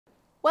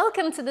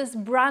Welcome to this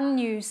brand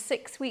new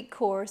 6-week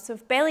course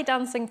of belly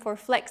dancing for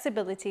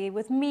flexibility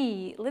with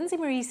me, Lindsey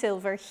Marie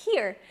Silver,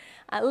 here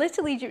at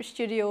Little Egypt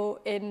Studio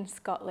in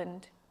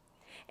Scotland.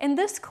 In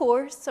this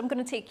course, I'm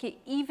going to take you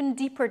even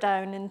deeper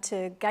down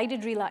into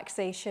guided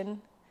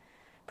relaxation,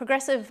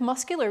 progressive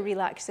muscular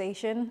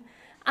relaxation,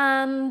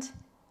 and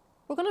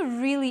we're going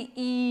to really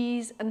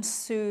ease and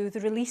soothe,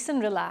 release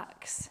and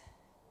relax.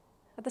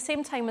 At the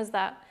same time as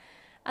that,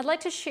 I'd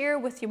like to share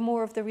with you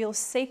more of the real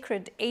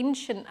sacred,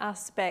 ancient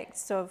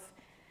aspects of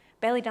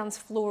belly dance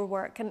floor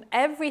work and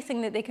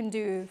everything that they can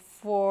do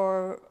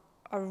for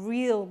a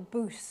real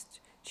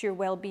boost to your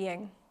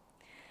well-being.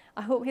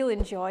 I hope you'll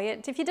enjoy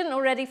it. If you didn't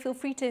already, feel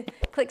free to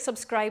click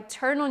subscribe,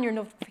 turn on your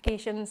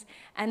notifications,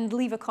 and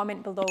leave a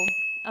comment below.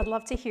 I'd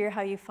love to hear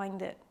how you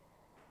find it.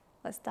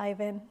 Let's dive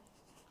in.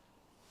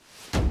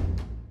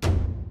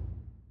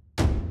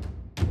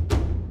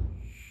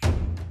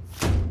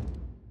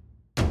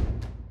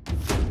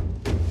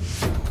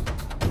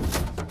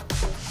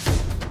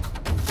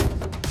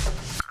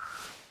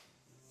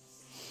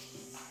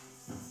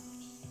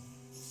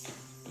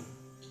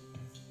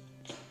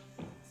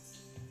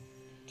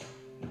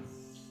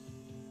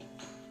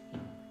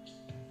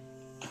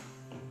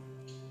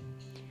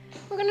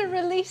 We're going to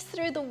release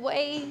through the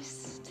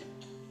waist.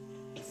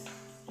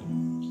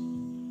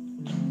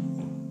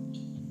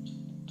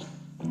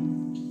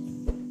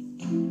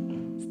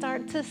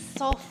 Start to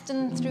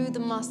soften through the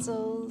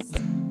muscles.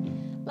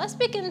 Let's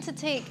begin to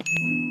take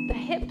the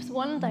hips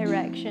one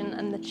direction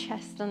and the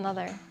chest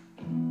another.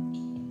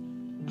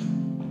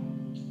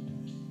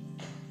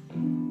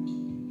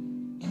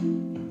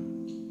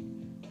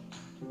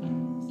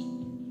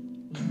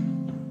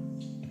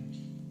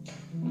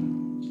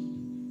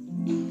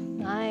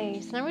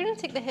 Now we're going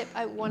to take the hip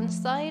out one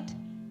side,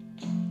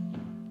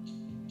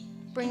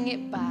 bring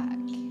it back.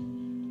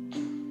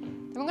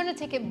 Then we're going to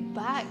take it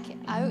back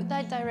out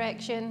that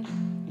direction,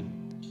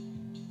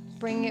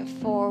 bring it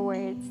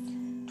forwards,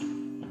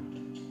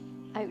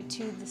 out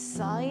to the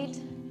side,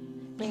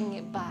 bring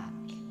it back,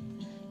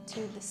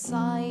 to the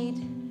side,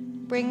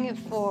 bring it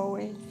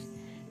forwards,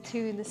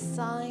 to the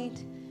side,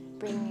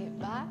 bring it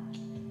back,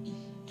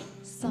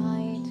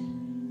 side,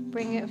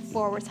 bring it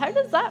forwards. How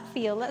does that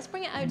feel? Let's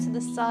bring it out to the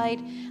side,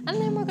 and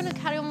then we're going to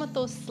carry on with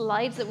those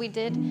slides that we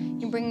did.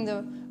 You bring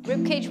the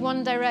ribcage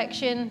one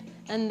direction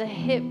and the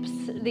hips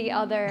the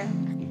other.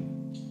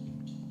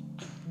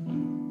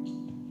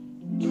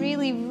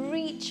 Really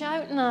reach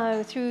out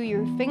now through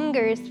your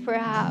fingers,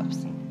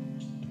 perhaps.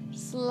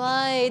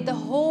 Slide the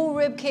whole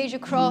ribcage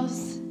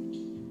across.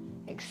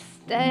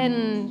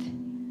 Extend.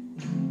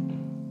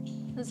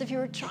 As if you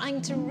were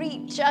trying to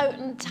reach out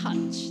and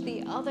touch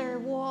the other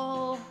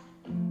wall.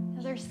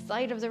 Other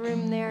side of the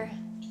room there.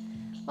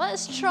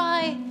 Let's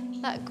try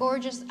that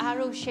gorgeous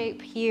arrow shape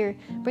here.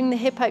 Bring the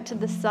hip out to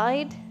the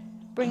side,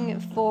 bring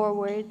it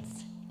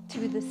forwards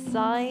to the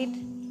side.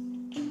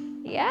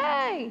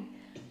 Yay!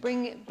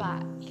 Bring it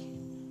back.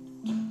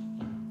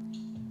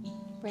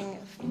 Bring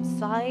it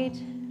side,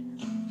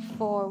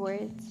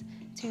 forwards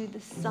to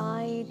the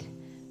side,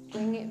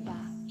 bring it back.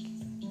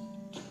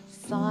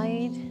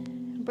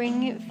 Side,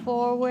 bring it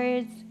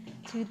forwards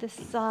to the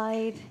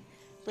side.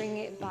 Bring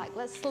it back.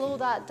 Let's slow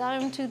that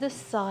down to the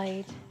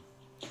side.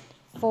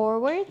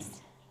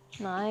 Forwards.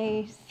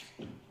 Nice.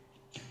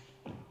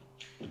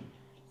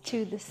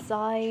 To the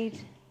side.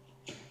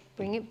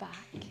 Bring it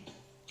back.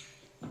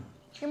 You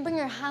can bring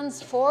your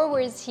hands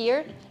forwards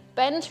here.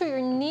 Bend through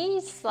your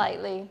knees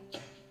slightly.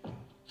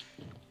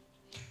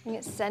 Bring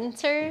it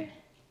center.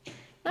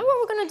 Now what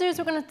we're going to do is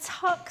we're going to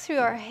tuck through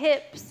our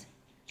hips.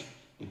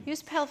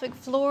 Use pelvic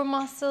floor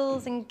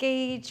muscles.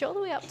 Engage all the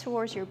way up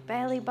towards your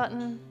belly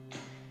button.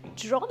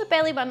 Draw the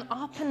belly button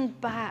up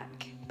and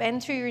back.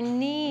 Bend through your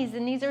knees. The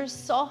knees are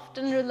soft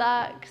and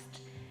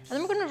relaxed. And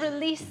then we're going to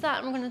release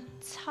that and we're going to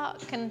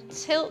tuck and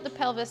tilt the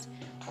pelvis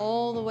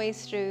all the way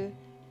through.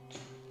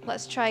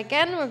 Let's try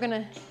again. We're going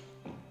to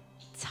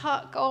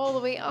tuck all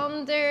the way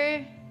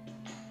under.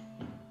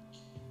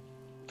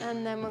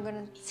 And then we're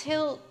going to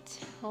tilt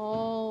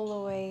all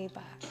the way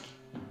back.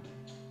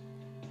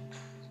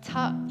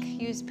 Tuck.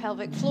 Use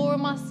pelvic floor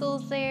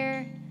muscles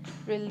there.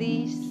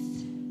 Release.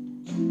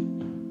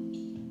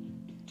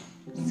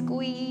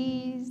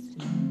 Squeeze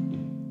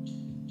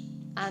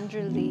and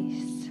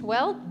release.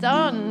 Well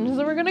done.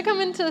 So we're going to come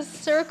into a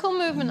circle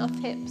movement of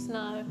hips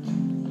now.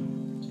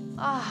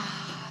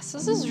 So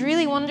this is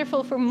really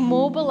wonderful for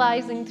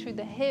mobilizing through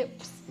the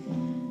hips.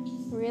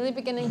 Really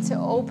beginning to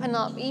open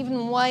up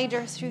even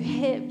wider through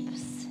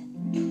hips.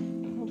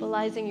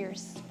 Mobilizing your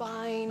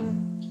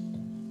spine.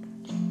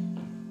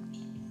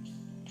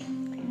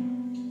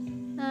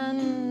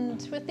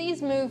 And with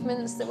these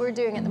movements that we're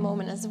doing at the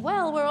moment as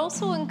well, we're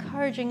also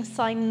encouraging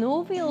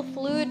synovial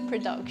fluid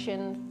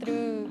production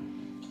through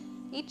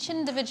each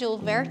individual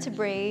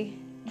vertebrae.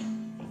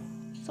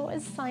 So what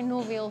is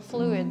synovial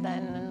fluid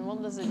then, and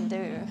what does it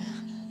do?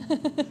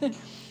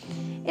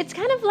 It's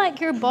kind of like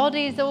your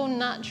body's own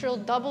natural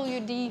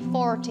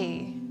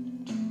WD-40.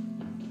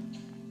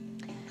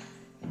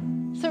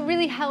 So it really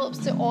really helps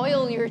to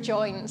oil your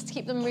joints, to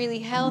keep them really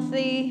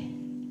healthy.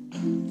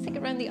 Let's take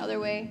it around the other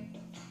way.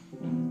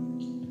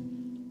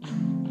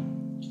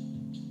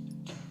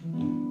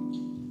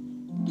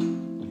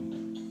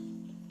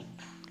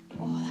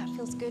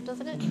 Good,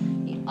 doesn't it?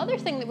 The other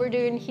thing that we're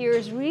doing here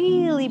is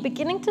really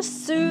beginning to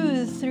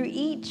soothe through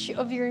each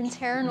of your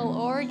internal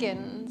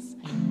organs.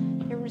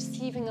 You're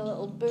receiving a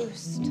little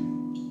boost.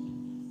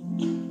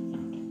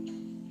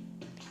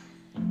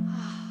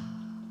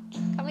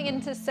 Coming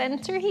into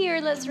center here,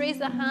 let's raise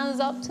the hands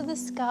up to the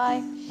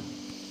sky.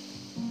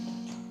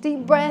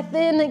 Deep breath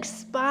in,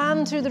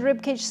 expand through the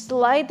ribcage,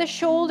 slide the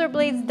shoulder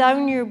blades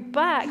down your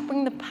back,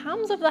 bring the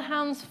palms of the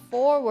hands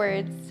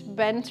forwards,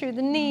 bend through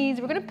the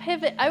knees. We're going to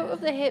pivot out of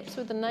the hips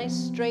with a nice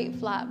straight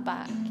flat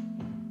back.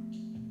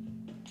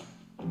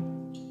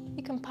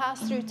 You can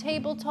pass through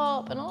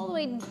tabletop and all the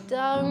way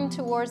down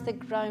towards the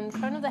ground.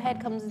 Crown of the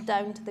head comes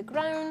down to the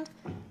ground.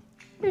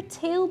 Your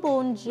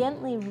tailbone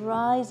gently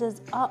rises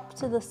up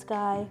to the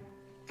sky.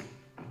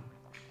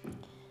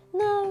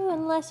 Now,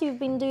 unless you've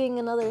been doing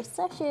another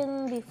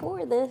session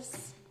before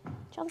this,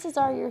 chances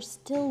are you're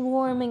still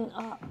warming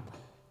up.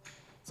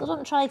 So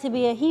don't try to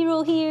be a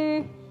hero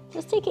here,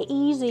 just take it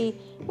easy.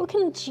 We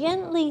can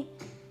gently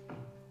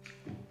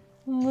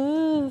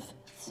move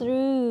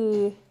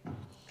through.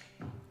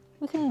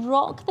 We can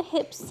rock the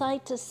hips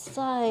side to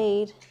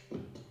side.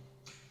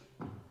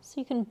 So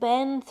you can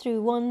bend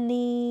through one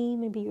knee,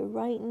 maybe your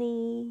right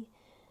knee,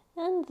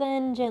 and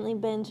then gently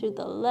bend through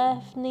the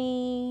left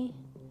knee.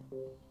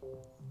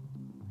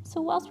 So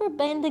whilst we're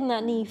bending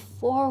that knee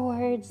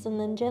forwards and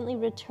then gently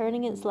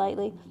returning it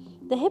slightly,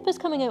 the hip is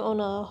coming out on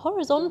a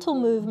horizontal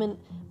movement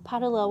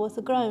parallel with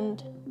the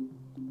ground.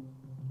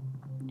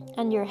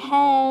 And your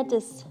head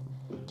is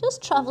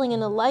just traveling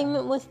in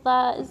alignment with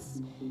that.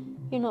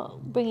 You're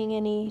not bringing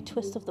any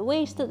twist of the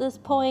waist at this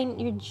point.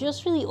 You're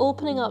just really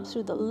opening up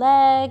through the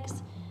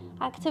legs,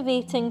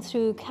 activating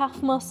through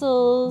calf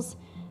muscles,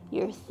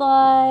 your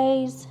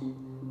thighs,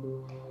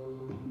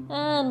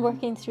 and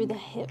working through the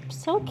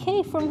hips.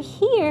 Okay, from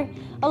here,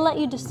 I'll let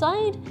you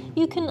decide.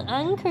 You can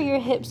anchor your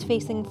hips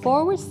facing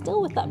forward,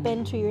 still with that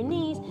bend through your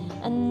knees.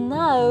 And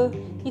now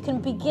you can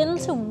begin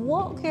to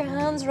walk your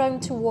hands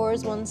round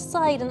towards one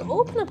side and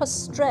open up a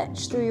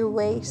stretch through your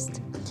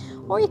waist.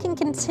 Or you can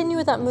continue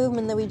with that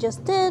movement that we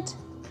just did.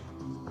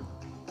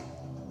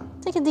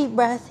 Take a deep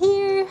breath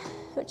here,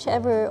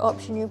 whichever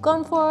option you've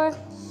gone for.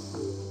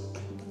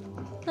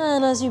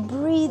 And as you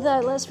breathe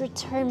out, let's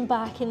return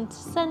back into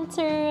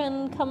center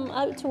and come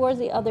out towards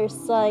the other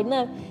side.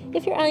 Now,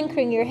 if you're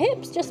anchoring your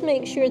hips, just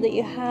make sure that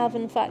you have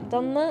in fact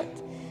done that.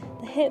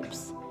 The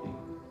hips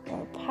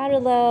are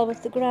parallel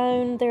with the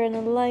ground, they're in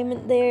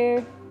alignment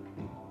there.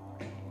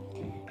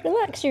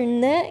 Relax your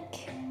neck,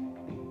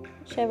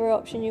 whichever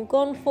option you've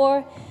gone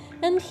for.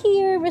 And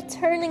here,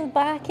 returning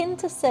back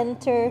into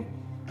center.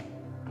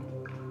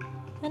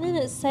 And in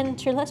its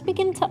center, let's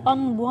begin to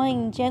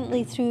unwind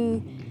gently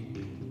through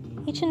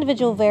each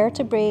individual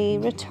vertebrae,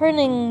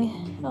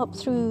 returning up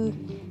through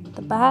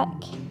the back.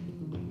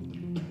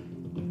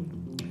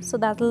 So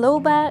that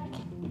low back,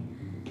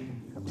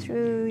 up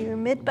through your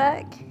mid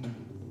back,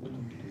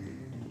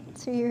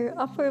 to your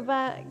upper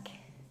back.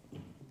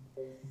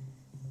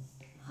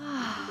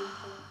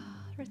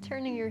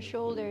 Returning your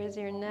shoulders,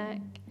 your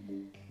neck,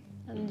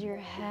 and your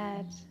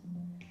head.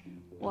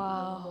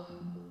 Wow.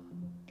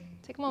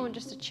 Take a moment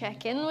just to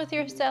check in with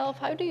yourself.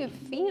 How do you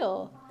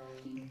feel?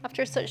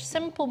 After such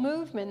simple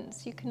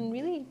movements, you can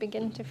really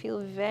begin to feel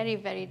very,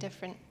 very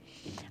different.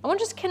 I want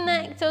to just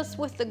connect us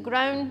with the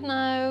ground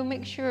now.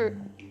 Make sure,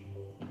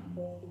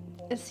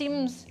 it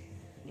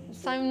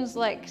sounds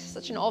like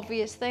such an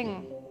obvious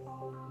thing,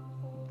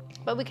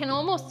 but we can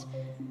almost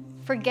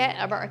forget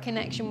about our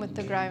connection with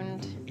the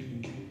ground.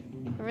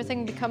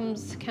 Everything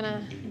becomes kind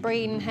of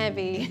brain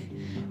heavy,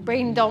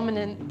 brain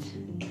dominant.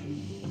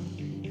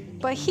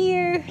 But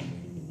here,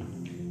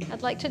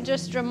 I'd like to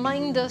just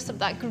remind us of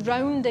that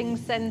grounding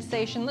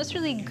sensation. Let's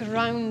really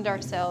ground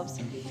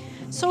ourselves.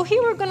 So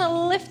here we're going to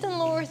lift and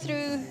lower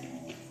through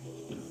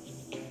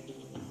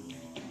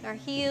our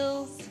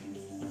heels.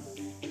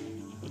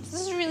 So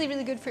this is really,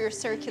 really good for your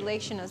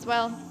circulation as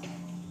well.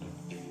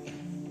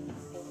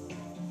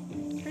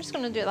 We're just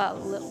going to do that a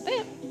little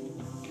bit.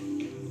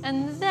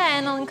 And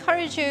then I'll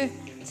encourage you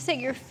to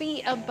take your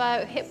feet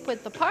about hip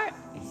width apart.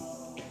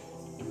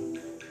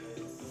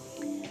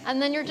 And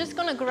then you're just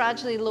going to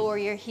gradually lower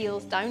your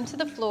heels down to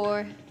the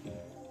floor.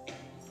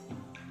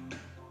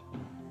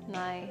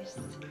 Nice.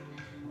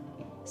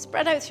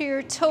 Spread out through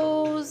your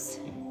toes.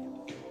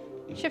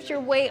 Shift your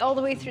weight all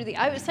the way through the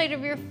outside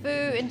of your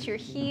foot into your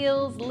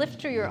heels.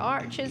 Lift through your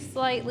arches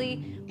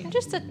slightly. And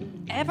just to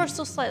ever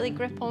so slightly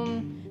grip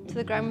on to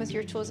the ground with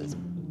your toes. It's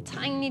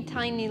tiny,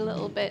 tiny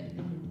little bit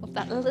of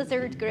that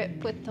lizard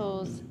grip with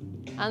toes.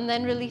 And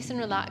then release and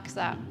relax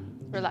that.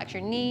 Relax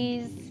your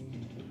knees.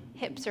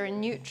 Hips are in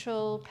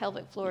neutral,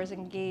 pelvic floor is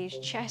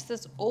engaged, chest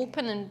is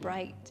open and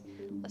bright.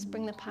 Let's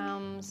bring the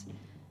palms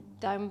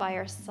down by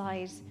our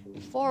sides,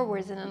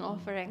 forwards in an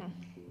offering.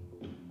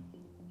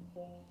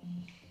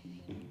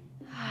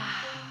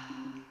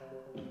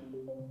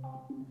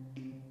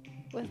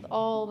 With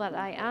all that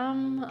I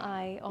am,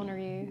 I honor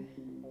you.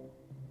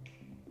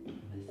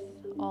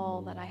 With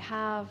all that I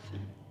have,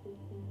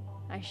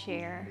 I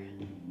share.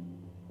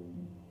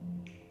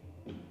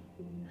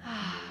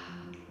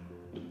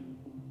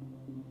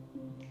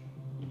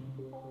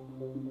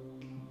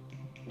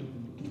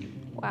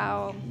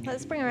 Wow,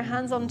 let's bring our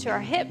hands onto our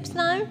hips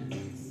now.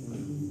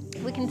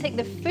 We can take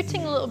the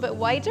footing a little bit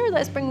wider.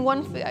 Let's bring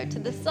one foot out to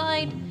the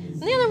side.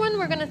 And the other one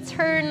we're gonna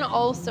turn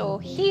also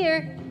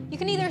here. You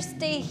can either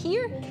stay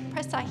here,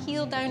 press that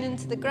heel down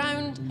into the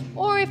ground,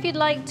 or if you'd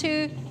like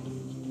to,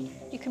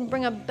 you can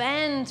bring a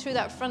bend through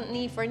that front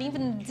knee for an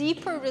even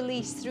deeper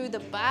release through the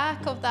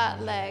back of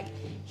that leg.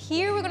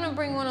 Here we're gonna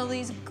bring one of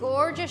these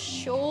gorgeous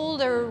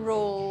shoulder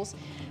rolls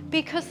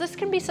because this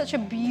can be such a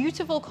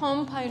beautiful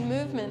compound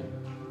movement.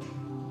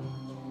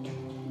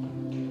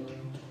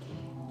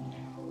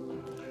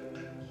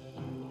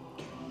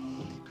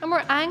 And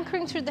we're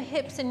anchoring through the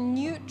hips in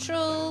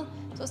neutral,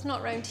 so it's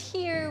not round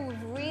here.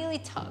 We've really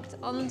tucked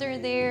under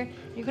there.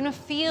 You're gonna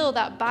feel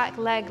that back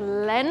leg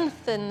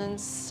lengthen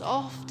and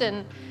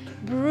soften.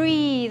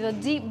 Breathe a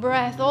deep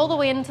breath all the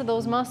way into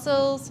those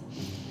muscles.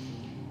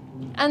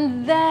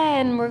 And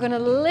then we're gonna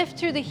lift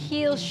through the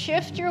heels,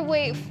 shift your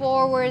weight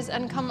forwards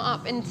and come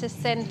up into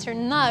center.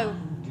 Now,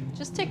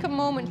 just take a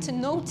moment to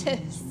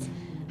notice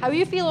how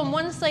you feel on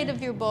one side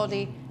of your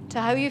body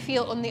to how you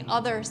feel on the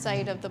other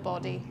side of the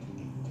body.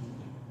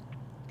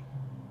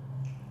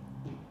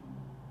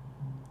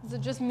 Is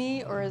it just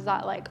me, or is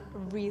that like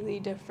really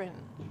different?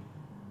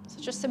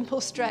 Such a simple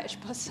stretch,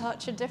 but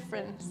such a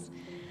difference.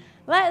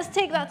 Let's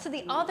take that to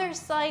the other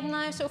side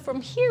now. So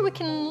from here, we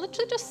can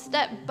literally just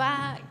step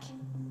back,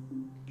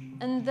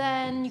 and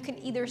then you can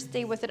either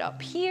stay with it up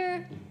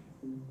here,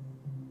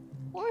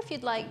 or if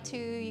you'd like to,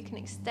 you can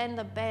extend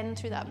a bend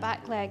through that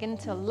back leg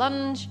into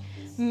lunge.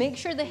 Make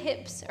sure the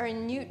hips are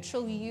in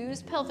neutral.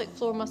 Use pelvic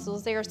floor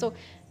muscles there. So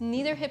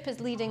neither hip is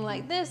leading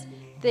like this.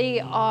 They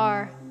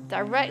are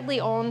directly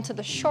onto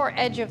the short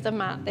edge of the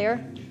mat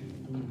there.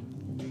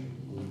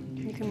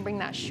 You can bring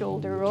that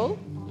shoulder roll.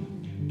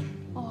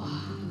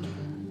 Oh.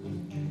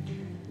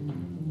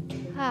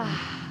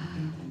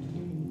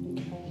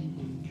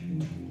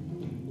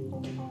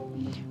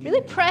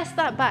 Really press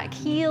that back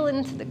heel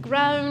into the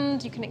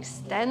ground. You can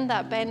extend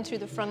that bend through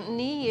the front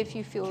knee if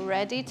you feel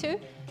ready to.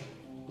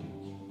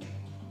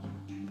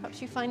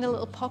 Perhaps you find a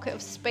little pocket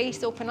of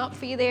space open up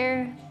for you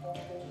there.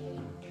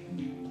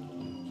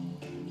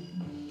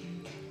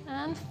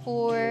 And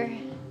 4,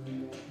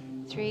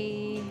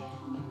 3,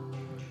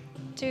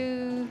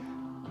 2,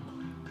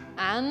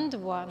 and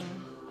 1.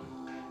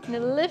 Now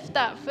lift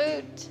that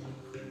foot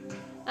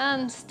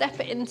and step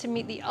it in to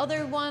meet the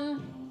other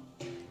one.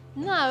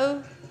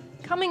 Now,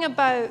 coming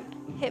about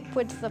hip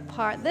width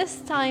apart.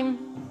 This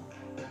time,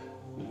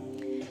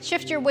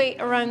 shift your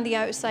weight around the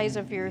outsides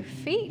of your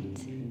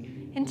feet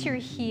into your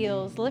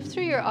heels. Lift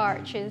through your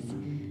arches.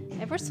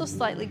 Ever so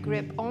slightly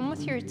grip on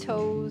with your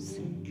toes.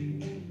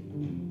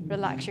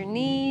 Relax your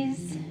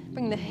knees,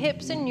 bring the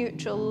hips in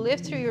neutral,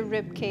 lift through your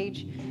rib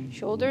cage,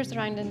 shoulders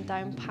round and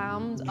down,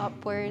 palms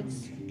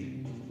upwards.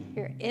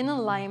 You're in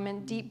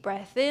alignment, deep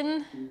breath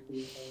in.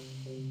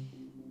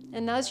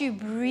 And as you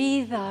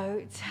breathe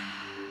out,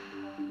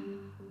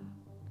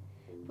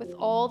 with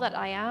all that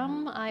I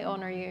am, I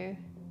honor you.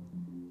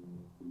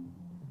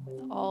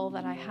 With all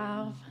that I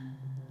have,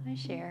 I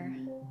share.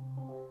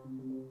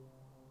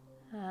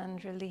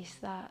 And release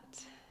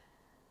that.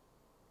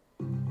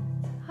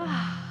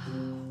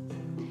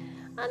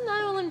 And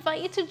now I'll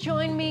invite you to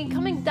join me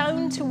coming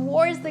down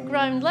towards the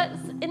ground. Let's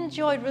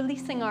enjoy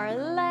releasing our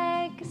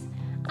legs.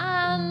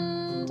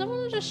 And I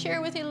want to just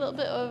share with you a little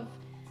bit of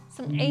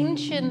some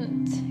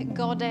ancient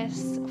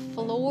goddess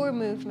floor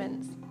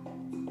movements.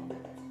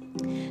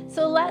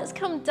 So let's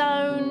come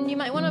down. You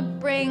might want to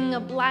bring a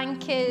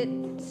blanket,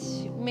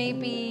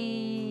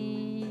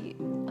 maybe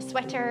a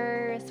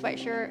sweater, a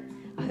sweatshirt,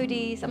 a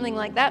hoodie, something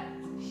like that.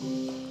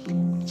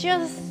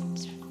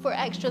 Just for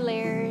extra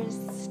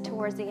layers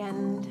towards the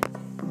end.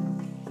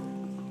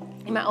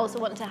 You might also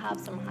want to have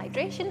some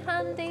hydration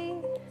handy.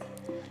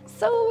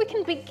 So we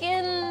can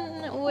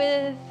begin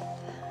with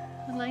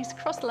a nice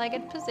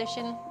cross-legged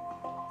position.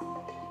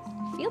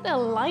 Feel the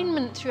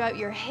alignment throughout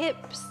your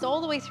hips,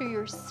 all the way through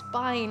your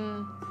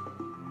spine.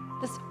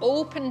 This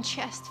open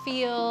chest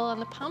feel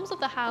and the palms of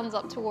the hands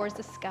up towards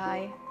the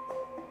sky.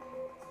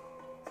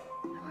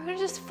 And we're going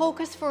to just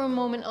focus for a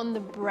moment on the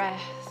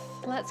breath.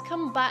 Let's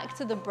come back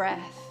to the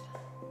breath.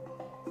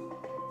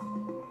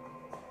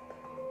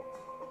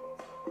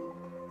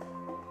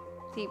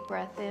 Deep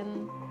breath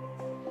in.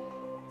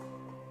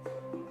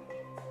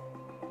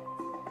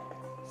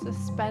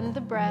 Suspend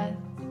the breath.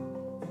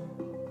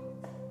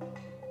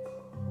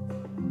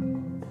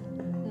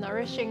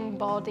 Nourishing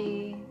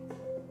body.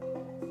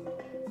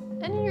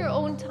 And in your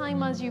own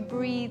time as you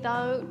breathe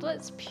out,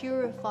 let's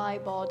purify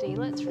body.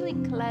 Let's really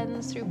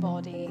cleanse through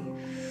body.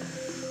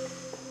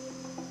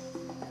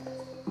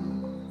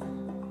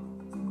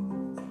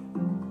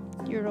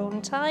 Your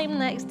own time.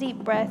 Next deep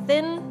breath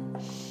in.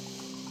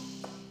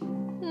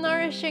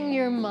 Nourishing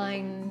your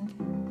mind.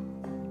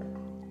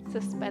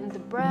 Suspend the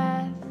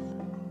breath.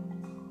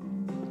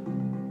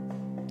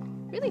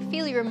 Really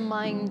feel your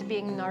mind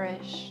being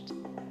nourished.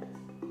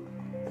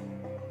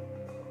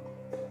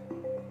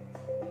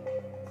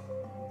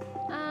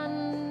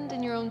 And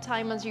in your own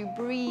time, as you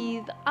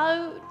breathe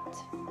out,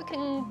 we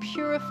can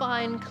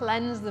purify and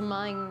cleanse the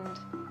mind.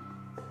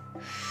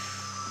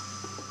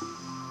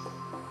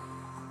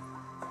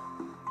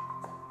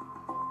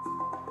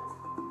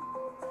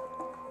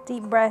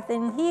 Deep breath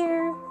in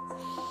here.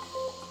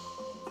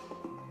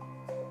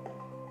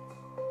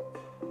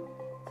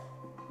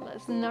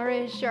 Let's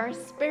nourish our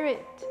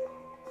spirit.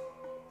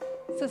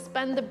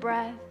 Suspend the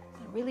breath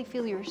and really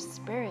feel your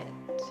spirit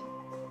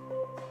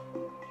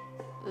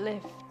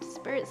lift.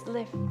 Spirits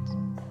lift.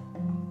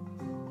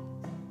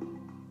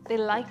 They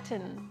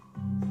lighten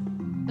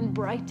and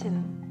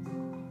brighten.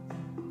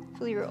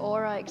 Feel your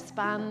aura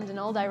expand in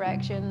all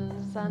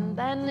directions, and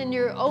then in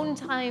your own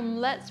time,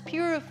 let's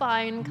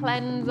purify and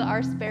cleanse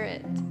our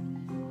spirit.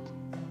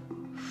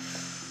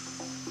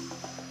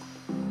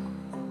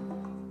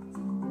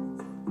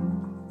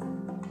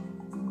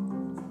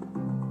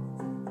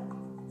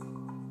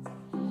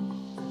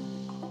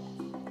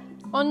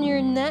 On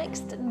your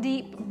next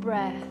deep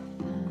breath,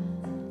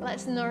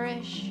 let's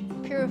nourish,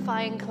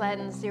 purify and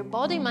cleanse your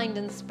body, mind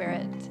and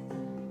spirit.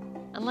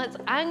 And let's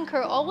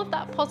anchor all of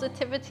that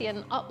positivity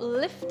and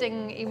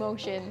uplifting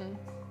emotion.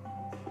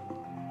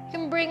 You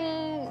can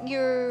bring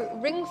your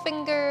ring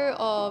finger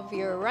of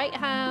your right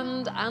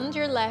hand and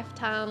your left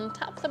hand,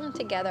 tap them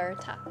together,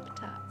 tap,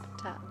 tap,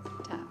 tap,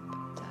 tap,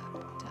 tap,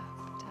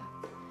 tap,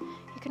 tap.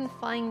 You can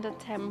find a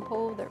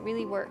tempo that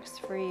really works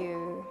for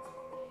you.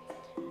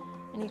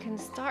 And you can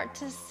start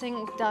to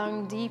sink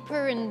down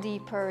deeper and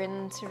deeper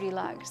into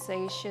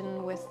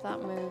relaxation with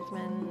that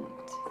movement,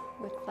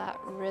 with that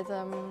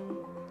rhythm.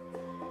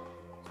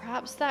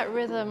 Perhaps that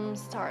rhythm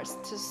starts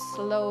to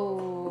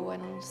slow,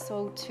 and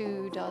so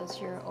too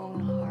does your own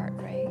heart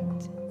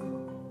rate.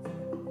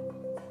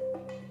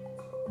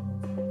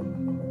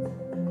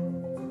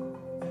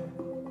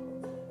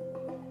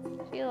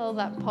 Feel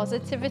that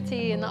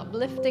positivity and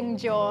uplifting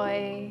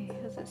joy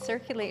as it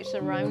circulates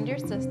around your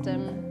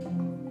system.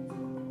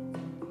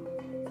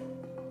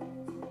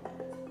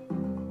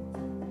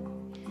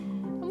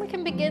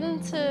 Can begin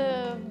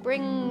to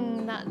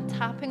bring that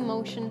tapping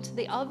motion to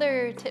the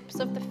other tips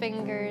of the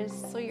fingers.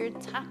 So you're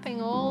tapping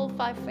all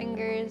 5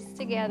 fingers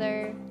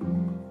together.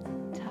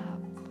 Tap,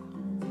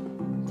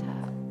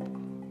 tap,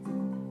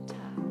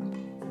 tap.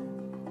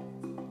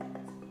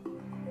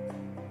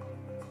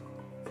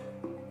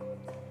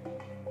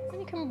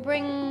 And you can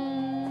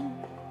bring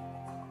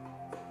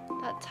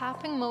that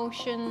tapping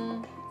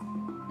motion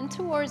in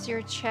towards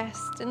your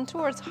chest, in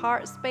towards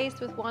heart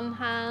space with one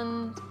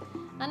hand,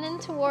 and in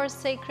towards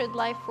sacred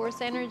life force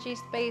energy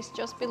space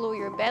just below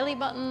your belly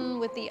button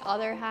with the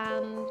other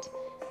hand.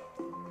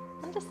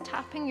 And just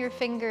tapping your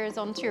fingers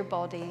onto your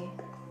body.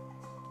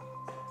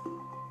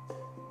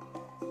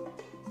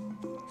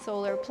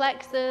 Solar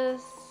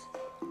plexus.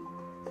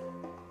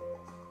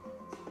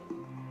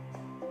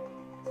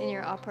 In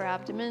your upper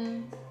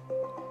abdomen.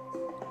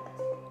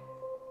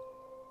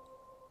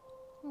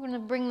 We're going to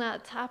bring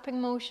that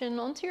tapping motion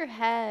onto your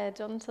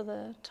head, onto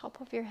the top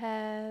of your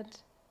head.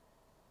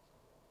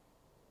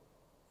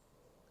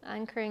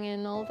 Anchoring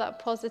in all that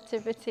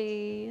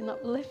positivity and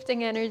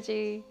uplifting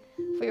energy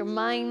for your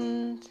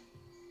mind.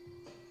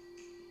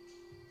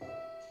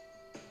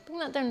 Bring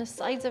that down the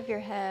sides of your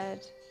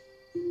head,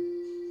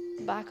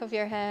 back of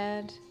your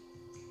head,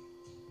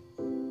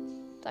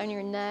 down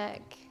your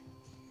neck,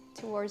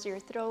 towards your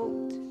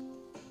throat.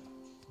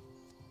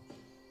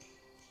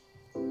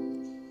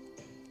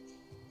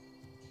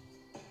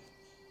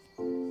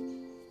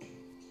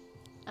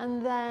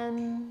 And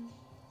then,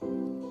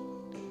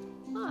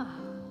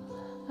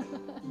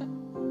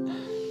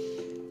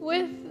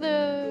 with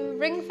the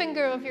ring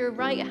finger of your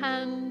right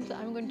hand,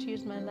 I'm going to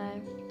use my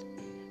left.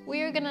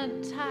 We are going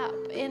to tap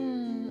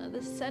in at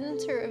the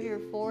center of your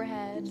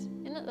forehead,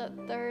 in at that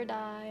third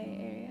eye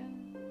area.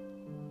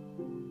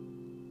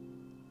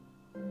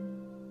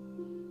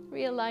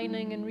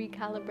 Realigning and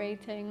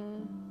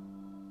recalibrating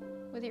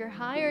with your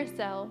higher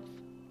self.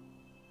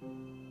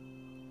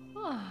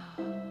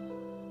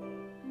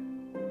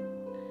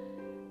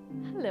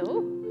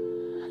 Hello.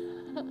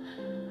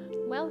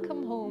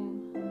 Welcome home.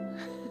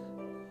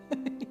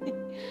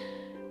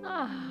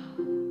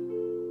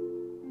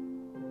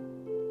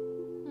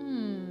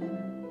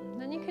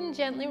 Then you can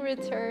gently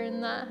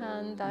return that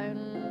hand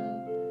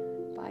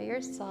down by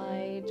your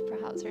side,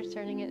 perhaps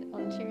returning it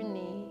onto your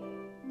knee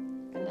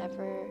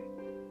whenever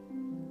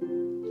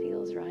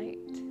feels right.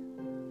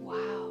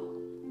 Wow,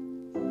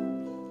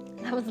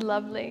 that was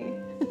lovely.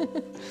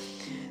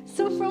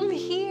 So from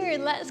here,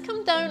 let's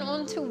come down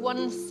onto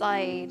one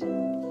side.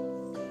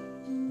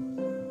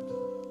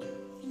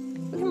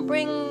 We can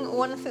bring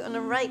one foot on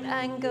a right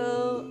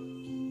angle,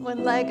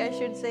 one leg I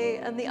should say,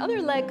 and the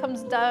other leg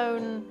comes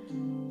down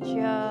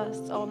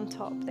just on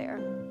top there.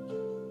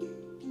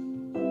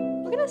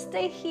 We're going to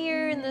stay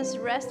here in this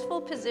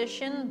restful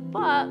position,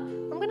 but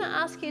what I'm going to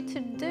ask you to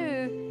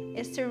do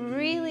is to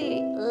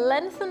really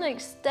lengthen and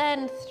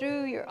extend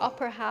through your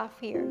upper half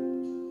here.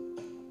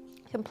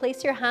 You can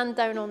place your hand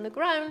down on the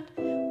ground,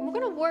 and we're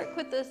going to work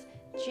with this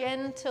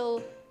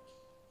gentle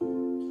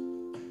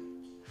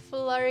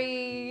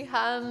flurry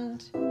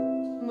hand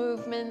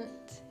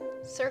movement,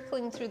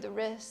 circling through the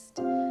wrist.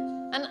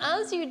 And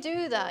as you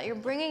do that, you're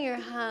bringing your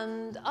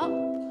hand up,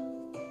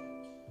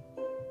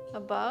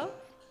 above,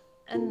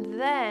 and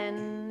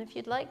then if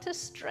you'd like to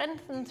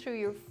strengthen through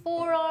your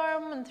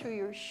forearm and through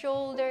your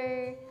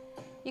shoulder,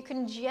 you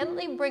can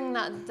gently bring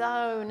that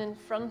down in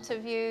front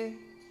of you.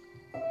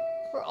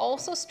 We're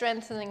also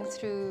strengthening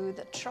through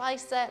the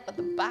tricep at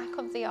the back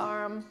of the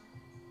arm,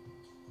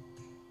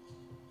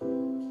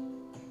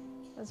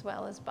 as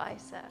well as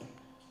bicep.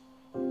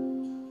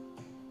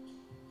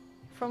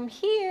 From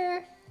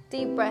here,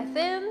 deep breath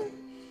in.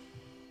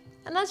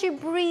 And as you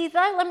breathe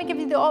out, let me give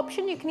you the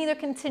option. You can either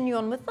continue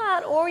on with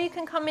that, or you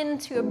can come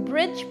into a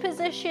bridge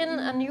position,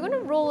 and you're going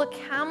to roll a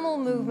camel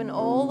movement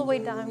all the way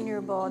down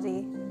your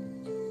body.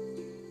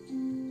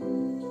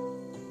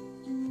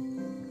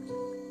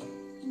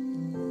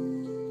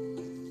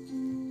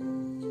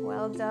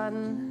 Well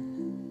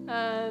done.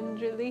 And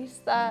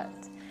release that.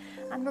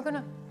 And we're going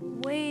to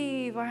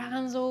wave our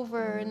hands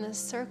over in this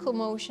circle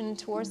motion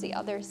towards the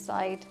other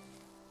side.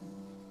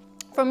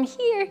 From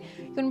here,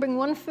 you're going to bring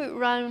one foot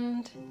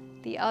round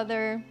the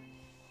other.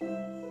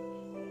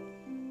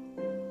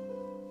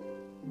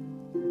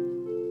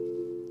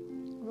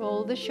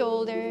 Roll the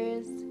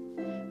shoulders.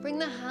 Bring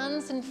the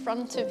hands in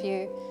front of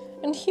you.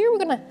 And here we're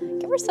going to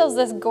give ourselves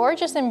this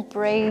gorgeous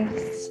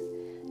embrace.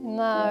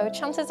 Now,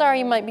 chances are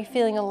you might be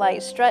feeling a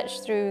light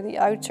stretch through the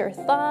outer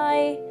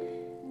thigh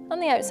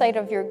and the outside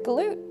of your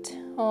glute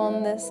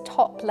on this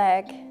top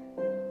leg.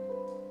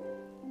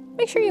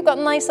 Make sure you've got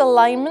nice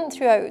alignment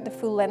throughout the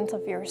full length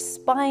of your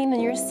spine,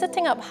 and you're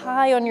sitting up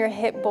high on your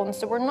hip bones,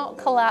 so we're not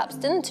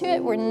collapsed into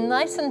it, we're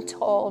nice and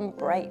tall and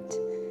bright.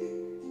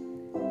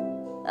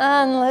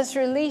 And let's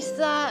release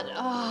that.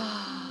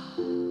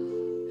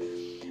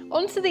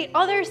 Onto the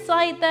other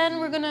side then,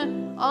 we're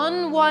gonna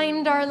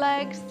unwind our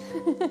legs.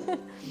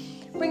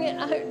 Bring it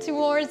out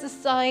towards the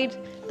side.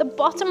 The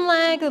bottom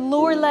leg, the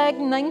lower leg,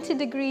 90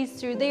 degrees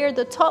through there.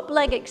 The top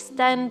leg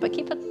extend, but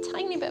keep a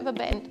tiny bit of a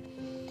bend.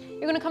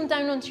 You're going to come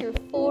down onto your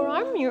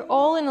forearm. You're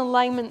all in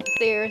alignment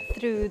there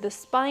through the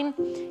spine.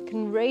 You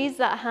can raise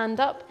that hand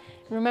up.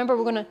 And remember,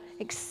 we're going to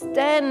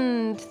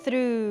extend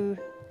through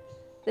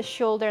the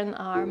shoulder and the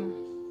arm.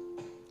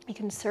 You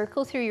can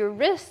circle through your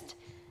wrist.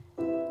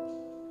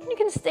 You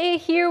can stay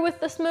here with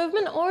this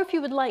movement, or if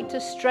you would like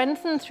to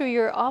strengthen through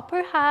your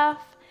upper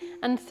half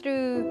and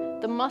through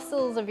the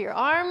muscles of your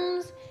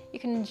arms, you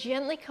can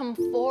gently come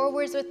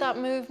forwards with that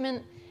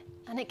movement.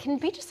 And it can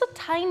be just a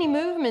tiny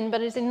movement,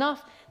 but it's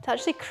enough to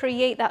actually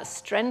create that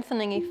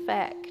strengthening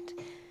effect.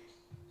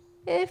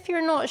 If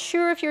you're not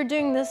sure if you're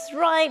doing this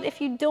right, if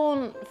you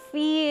don't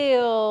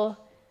feel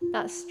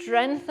that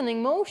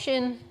strengthening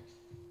motion,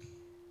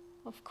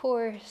 of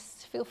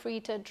course, feel free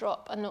to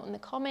drop a note in the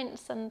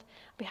comments and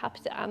I'll be happy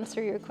to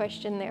answer your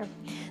question there.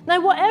 Now,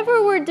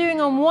 whatever we're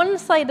doing on one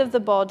side of the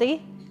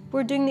body,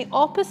 we're doing the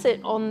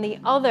opposite on the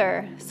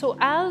other. So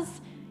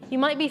as you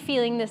might be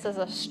feeling this as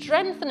a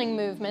strengthening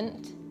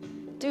movement,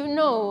 do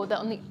know that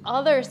on the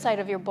other side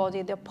of your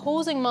body, the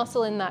opposing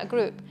muscle in that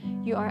group,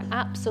 you are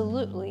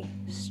absolutely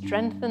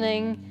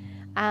strengthening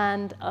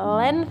and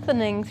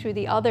lengthening through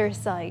the other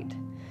side.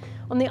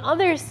 On the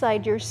other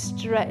side, you're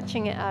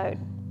stretching it out.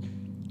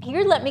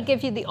 Here, let me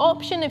give you the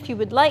option. If you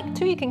would like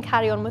to, you can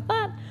carry on with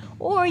that,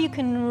 or you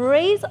can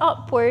raise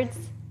upwards.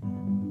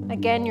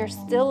 Again, you're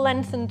still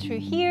lengthened through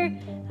here,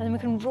 and then we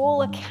can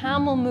roll a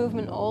camel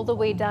movement all the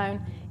way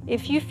down.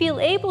 If you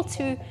feel able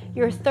to,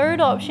 your third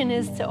option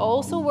is to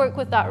also work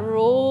with that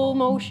roll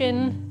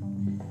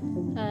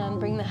motion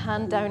and bring the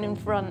hand down in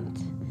front.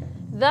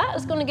 That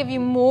is going to give you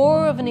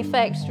more of an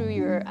effect through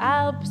your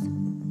abs.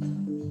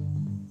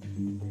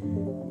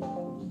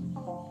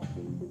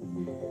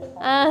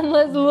 And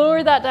let's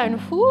lower that down.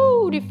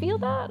 Whoo, do you feel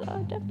that?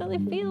 I definitely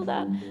feel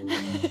that.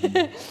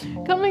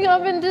 Coming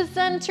up into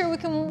center, we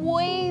can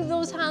wave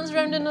those hands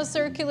around in a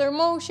circular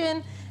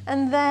motion,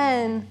 and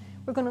then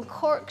we're going to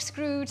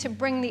corkscrew to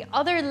bring the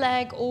other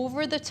leg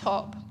over the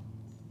top.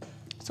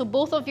 So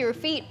both of your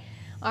feet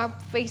are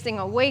facing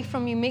away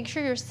from you. Make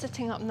sure you're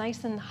sitting up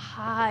nice and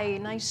high,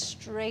 nice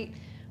straight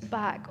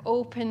back,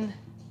 open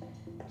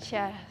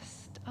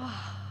chest.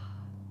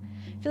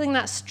 Feeling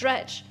that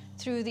stretch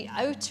through the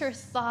outer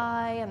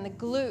thigh and the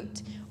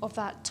glute of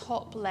that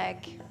top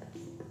leg.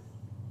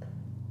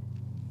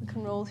 We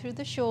can roll through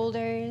the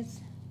shoulders.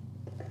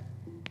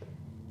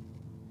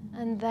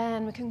 And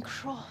then we can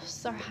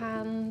cross our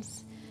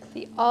hands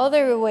the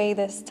other way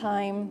this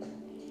time.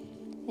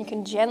 You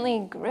can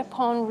gently grip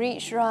on,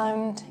 reach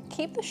round,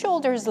 keep the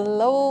shoulders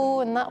low,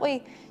 and that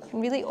way you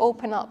can really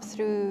open up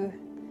through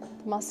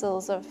the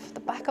muscles of the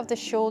back of the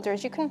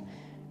shoulders. You can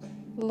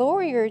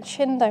lower your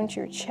chin down to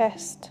your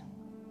chest.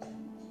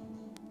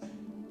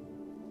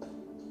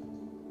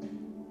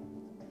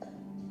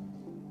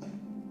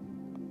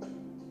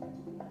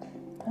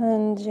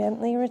 And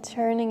gently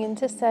returning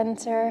into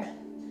center.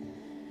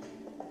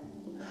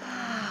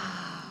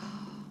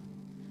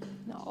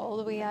 Not all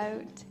the way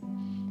out.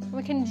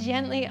 We can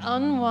gently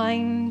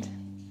unwind.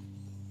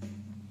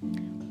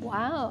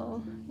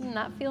 Wow, doesn't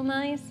that feel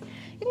nice?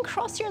 You can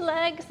cross your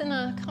legs in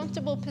a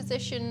comfortable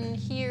position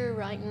here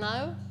right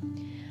now.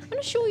 I'm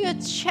going to show you a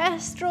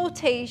chest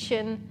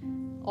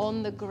rotation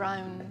on the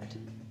ground.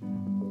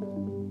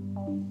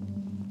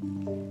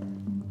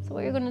 So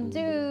what you're going to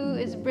do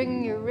is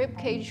bring your rib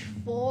cage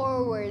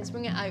forwards,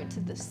 bring it out to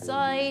the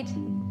side,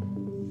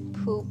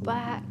 pull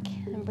back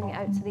and bring it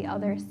out to the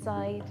other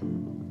side.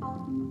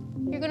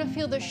 You're going to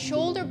feel the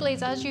shoulder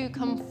blades as you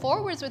come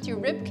forwards with your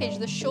rib cage.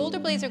 The shoulder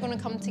blades are going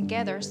to come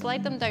together.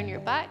 Slide them down your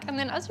back, and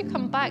then as you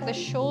come back, the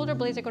shoulder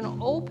blades are going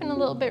to open a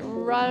little bit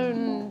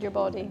round your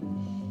body.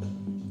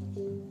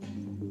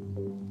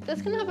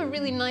 This can have a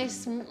really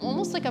nice,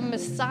 almost like a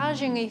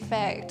massaging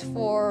effect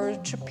for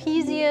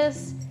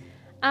trapezius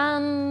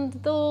and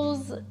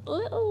those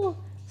little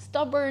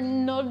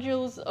stubborn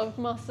nodules of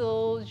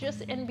muscle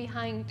just in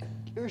behind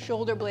your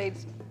shoulder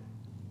blades.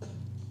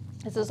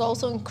 This is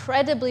also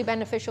incredibly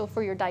beneficial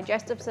for your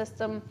digestive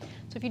system.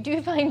 So if you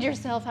do find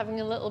yourself having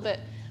a little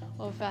bit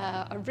of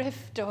a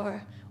rift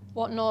or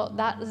whatnot,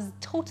 that is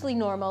totally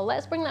normal.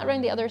 Let's bring that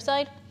around the other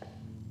side.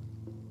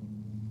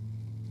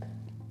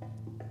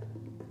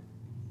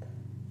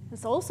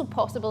 It's also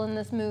possible in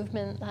this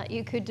movement that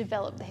you could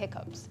develop the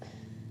hiccups.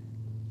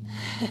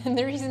 And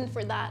the reason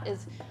for that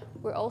is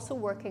we're also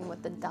working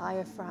with the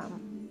diaphragm.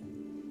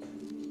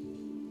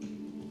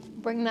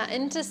 Bring that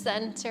into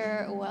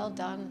center. Well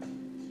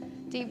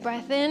done. Deep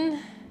breath in.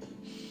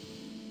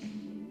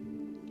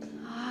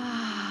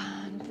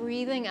 And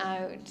breathing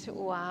out.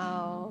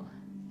 Wow.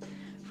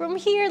 From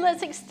here,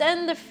 let's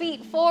extend the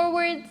feet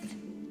forwards.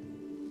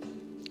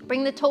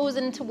 Bring the toes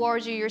in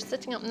towards you. You're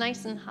sitting up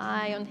nice and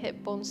high on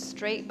hip bones,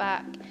 straight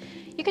back.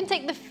 You can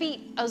take the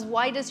feet as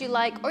wide as you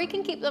like, or you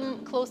can keep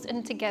them close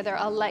in together.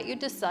 I'll let you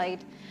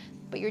decide.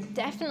 But you're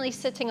definitely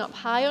sitting up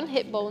high on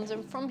hip bones.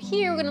 And from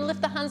here, we're going to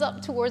lift the hands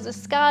up towards the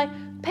sky.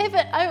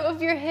 Pivot out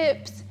of your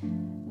hips.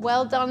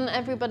 Well done,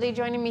 everybody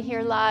joining me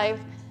here live.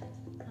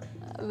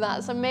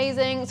 That's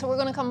amazing. So we're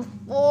going to come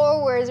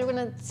forwards. We're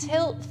going to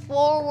tilt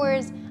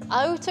forwards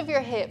out of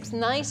your hips.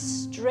 Nice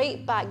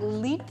straight back.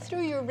 Lead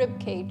through your rib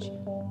cage.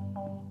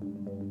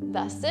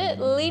 That's it.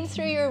 Lead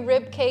through your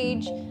rib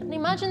cage. And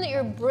imagine that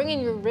you're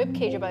bringing your rib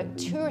cage about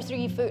 2 or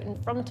 3 foot in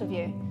front of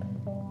you.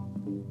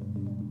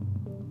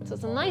 So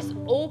it's a nice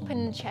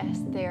open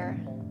chest there.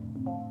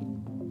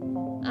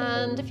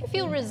 And if you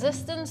feel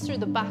resistance through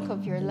the back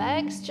of your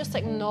legs, just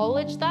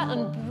acknowledge that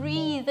and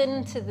breathe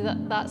into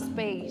that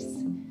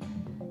space.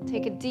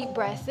 Take a deep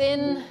breath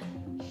in.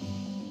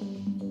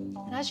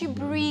 And as you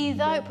breathe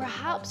out,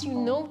 perhaps you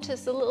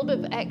notice a little bit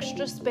of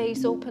extra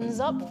space opens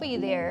up for you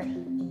there.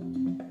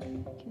 You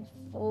can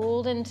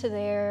fold into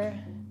there.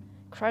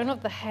 Crown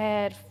of the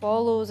head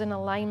follows in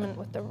alignment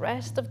with the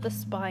rest of the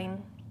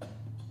spine.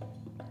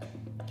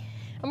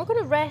 And we're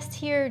going to rest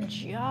here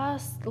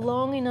just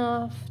long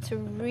enough to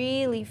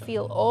really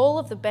feel all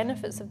of the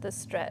benefits of this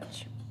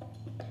stretch.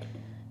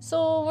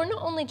 So we're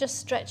not only just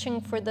stretching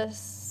for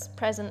this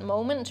present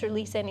moment to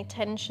release any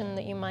tension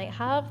that you might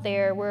have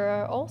there,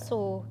 we're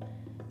also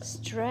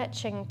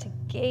stretching to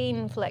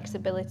gain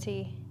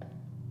flexibility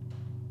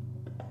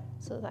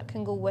so that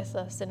can go with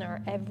us in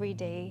our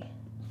everyday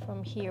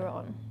from here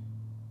on.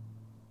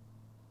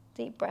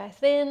 Deep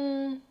breath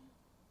in.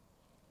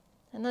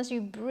 And as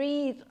you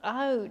breathe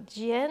out,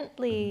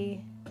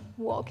 gently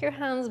walk your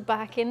hands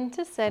back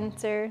into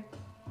center.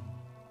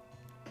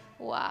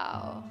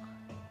 Wow.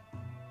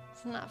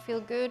 Doesn't that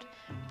feel good?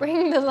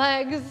 Bring the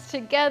legs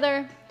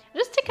together.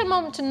 Just take a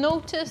moment to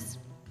notice.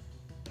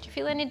 Do you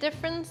feel any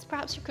difference?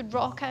 Perhaps you could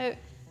rock out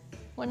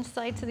one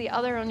side to the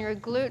other on your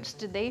glutes.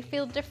 Do they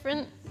feel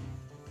different?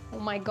 Oh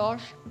my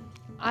gosh.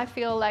 I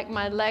feel like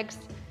my legs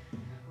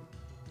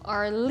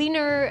are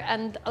leaner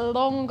and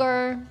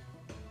longer.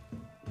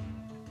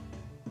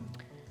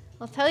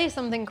 I'll tell you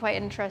something quite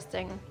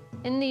interesting.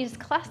 In these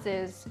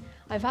classes,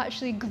 I've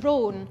actually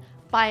grown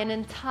by an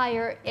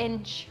entire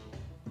inch.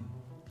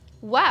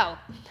 Wow.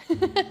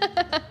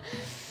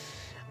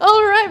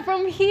 All right,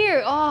 from here,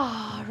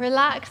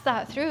 relax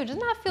that through. Doesn't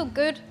that feel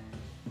good?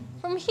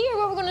 From here,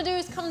 what we're going to do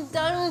is come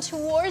down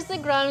towards the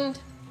ground.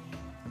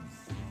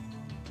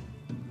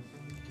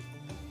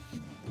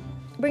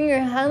 Bring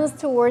your hands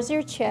towards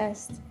your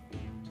chest.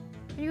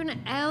 You're going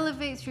to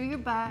elevate through your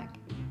back.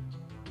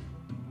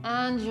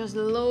 And just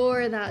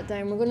lower that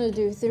down. We're going to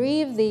do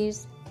 3 of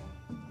these.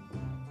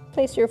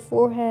 Place your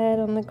forehead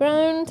on the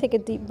ground. Take a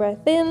deep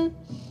breath in.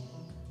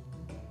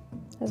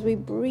 As we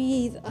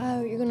breathe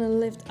out, you're going to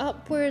lift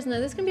upwards. Now,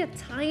 this can be a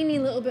tiny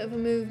little bit of a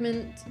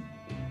movement.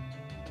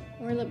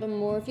 Or a little bit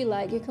more if you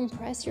like. You can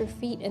press your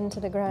feet into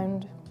the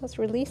ground. Let's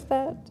release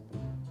that.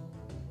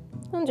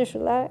 And just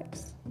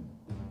relax.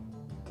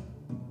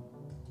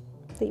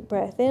 Deep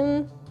breath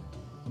in.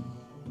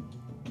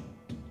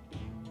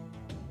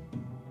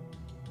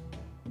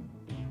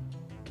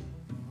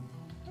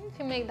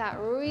 Make that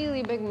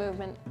really big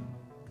movement,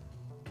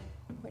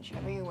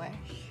 whichever you wish.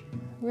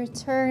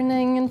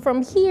 Returning, and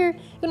from here,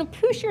 you're gonna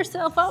push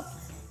yourself up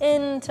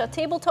into a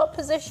tabletop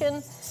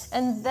position,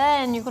 and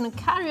then you're gonna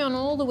carry on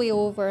all the way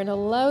over and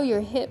allow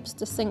your hips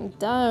to sink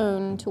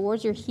down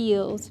towards your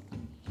heels.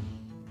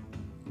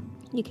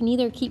 You can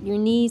either keep your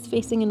knees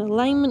facing in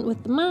alignment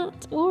with the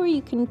mat, or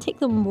you can take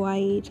them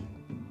wide.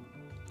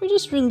 We're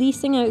just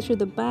releasing out through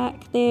the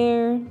back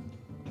there,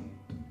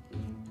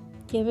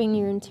 giving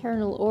your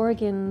internal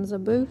organs a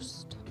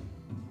boost.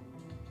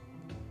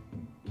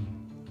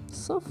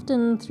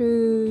 Soften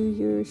through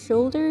your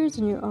shoulders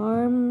and your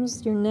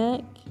arms, your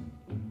neck.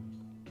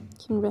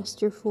 You can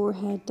rest your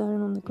forehead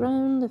down on the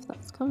ground if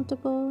that's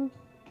comfortable.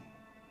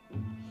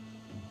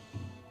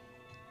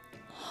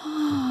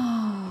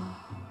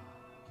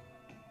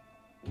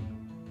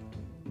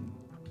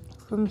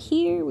 From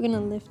here, we're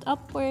gonna lift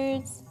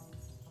upwards.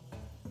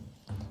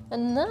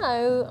 And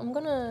now I'm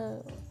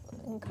gonna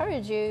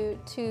encourage you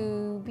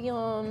to be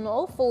on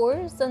all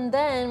fours, and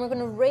then we're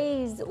gonna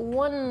raise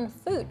one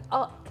foot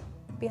up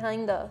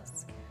behind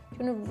us. You're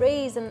gonna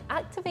raise and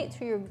activate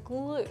through your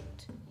glute.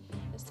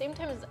 At the same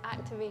time as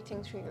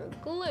activating through your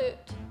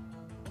glute,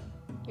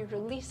 you're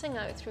releasing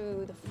out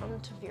through the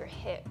front of your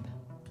hip.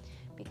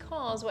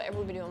 Because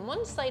whatever we do on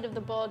one side of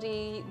the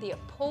body, the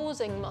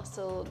opposing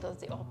muscle does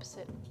the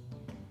opposite.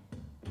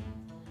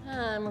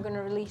 And we're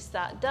gonna release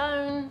that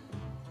down.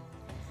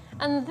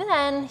 And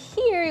then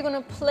here, you're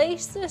gonna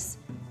place this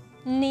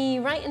knee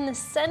right in the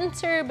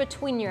center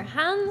between your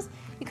hands.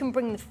 You can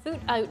bring the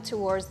foot out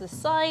towards the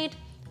side.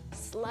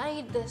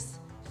 Slide this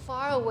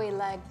far away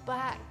leg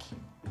back.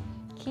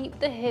 Keep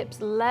the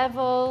hips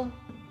level.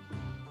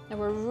 And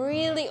we're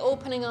really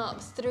opening up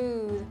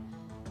through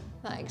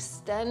that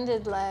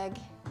extended leg.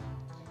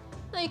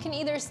 Now you can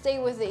either stay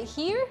with it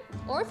here,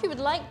 or if you would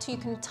like to, you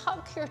can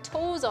tuck your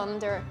toes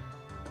under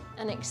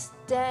and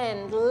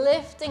extend,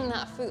 lifting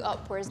that foot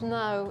upwards.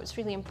 Now, it's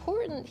really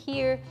important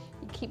here,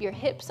 you keep your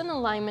hips in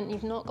alignment,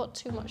 you've not got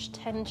too much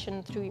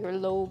tension through your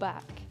low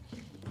back.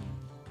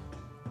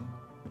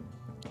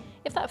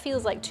 If that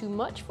feels like too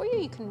much for you,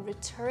 you can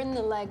return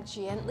the leg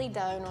gently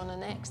down on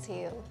an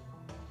exhale.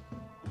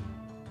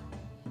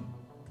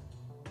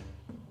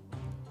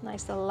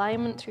 Nice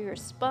alignment through your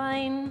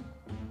spine.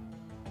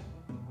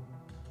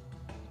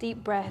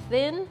 Deep breath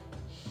in.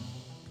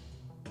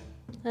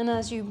 And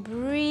as you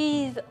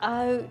breathe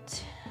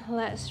out,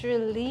 let's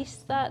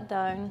release that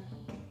down.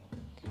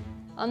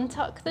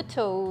 Untuck the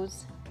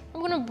toes.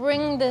 I'm going to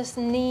bring this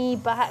knee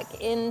back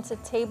into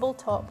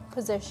tabletop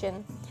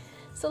position.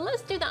 So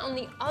let's do that on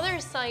the other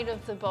side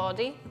of the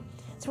body.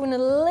 So we're going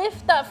to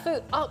lift that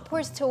foot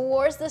upwards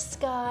towards the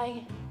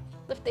sky.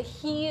 Lift the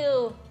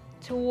heel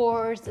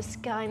towards the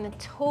sky and the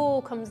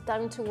toe comes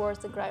down towards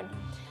the ground.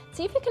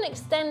 See if you can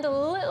extend a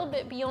little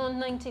bit beyond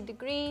 90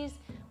 degrees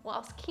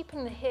whilst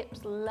keeping the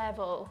hips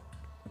level,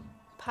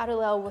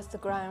 parallel with the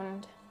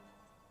ground.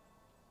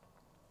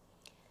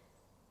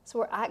 So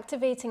we're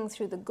activating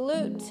through the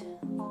glute.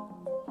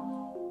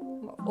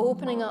 We're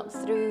opening up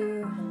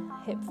through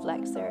hip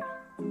flexor.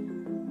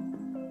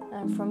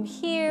 And from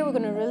here, we're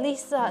going to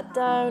release that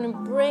down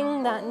and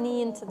bring that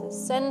knee into the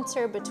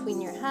center between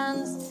your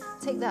hands.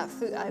 Take that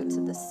foot out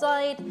to the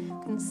side.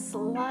 You can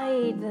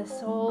slide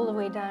this all the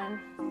way down.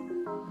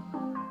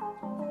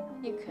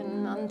 You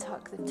can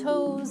untuck the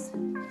toes.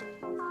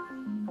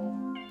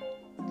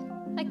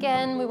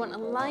 Again, we want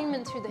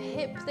alignment through the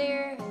hip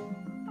there.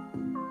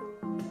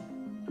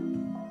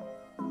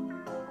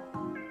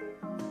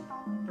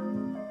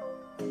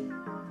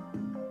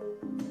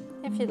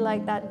 If you'd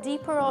like that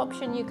deeper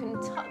option, you can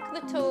tuck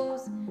the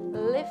toes,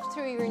 lift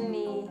through your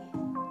knee.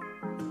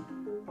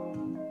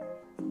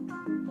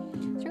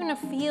 So you're going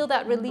to feel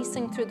that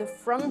releasing through the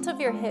front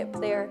of your hip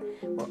there.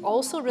 We're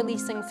also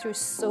releasing through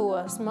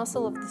psoas,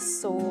 muscle of the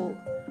soul.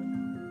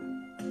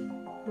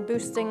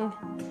 Boosting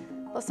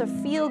lots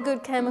of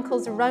feel-good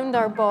chemicals around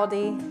our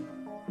body.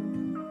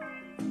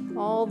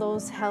 All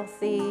those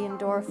healthy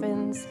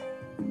endorphins.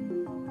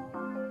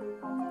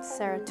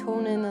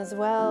 Serotonin as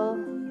well.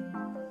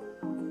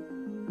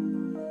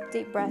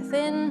 Deep breath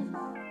in.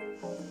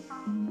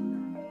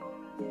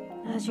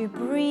 As you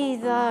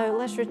breathe out,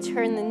 let's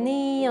return the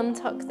knee,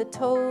 untuck the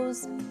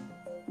toes.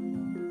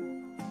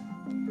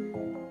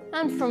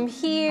 And from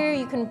here,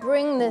 you can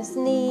bring this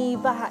knee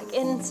back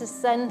into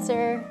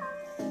center,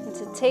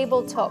 into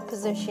tabletop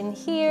position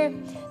here.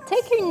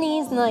 Take your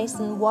knees nice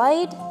and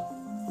wide,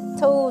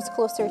 toes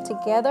closer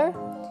together.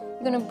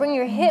 You're going to bring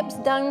your hips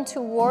down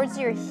towards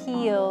your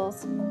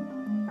heels.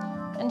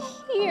 And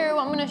here,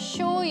 what I'm going to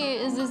show you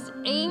is this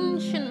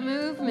ancient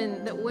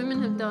movement that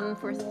women have done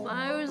for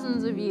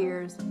thousands of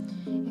years.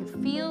 It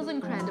feels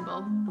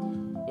incredible.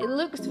 It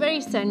looks very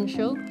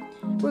sensual.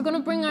 We're going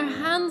to bring our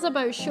hands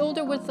about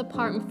shoulder width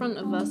apart in front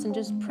of us and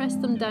just press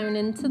them down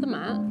into the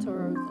mat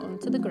or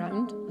onto the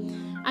ground.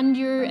 And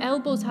your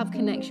elbows have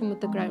connection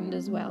with the ground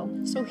as well.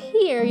 So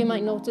here, you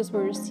might notice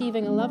we're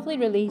receiving a lovely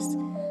release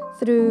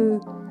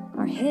through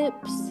our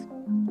hips,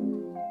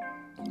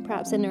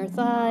 perhaps inner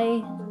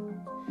thigh.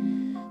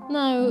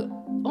 Now,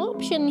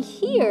 option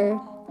here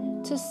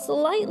to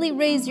slightly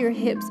raise your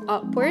hips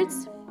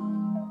upwards.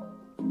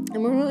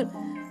 And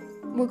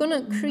we're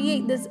gonna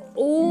create this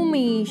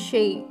omi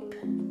shape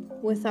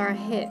with our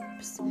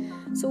hips.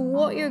 So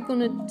what you're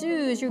gonna do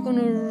is you're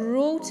gonna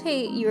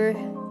rotate your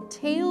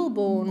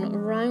tailbone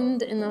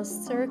around in a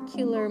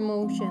circular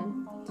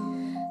motion.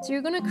 So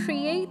you're gonna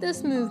create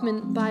this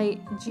movement by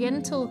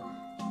gentle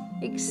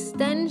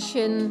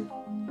extension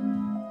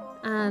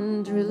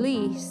and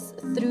release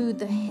through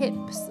the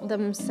hips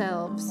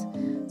themselves.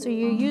 So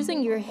you're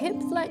using your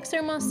hip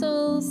flexor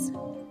muscles,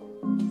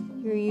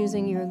 you're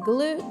using your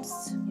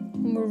glutes,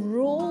 and we're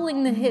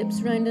rolling the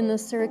hips round in a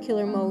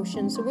circular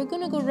motion. So we're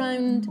going to go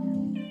round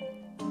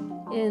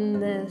in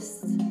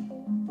this,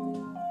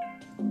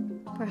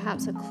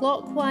 perhaps a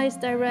clockwise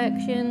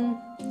direction.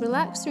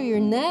 Relax through your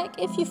neck.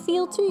 If you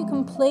feel to, you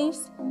can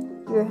place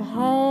your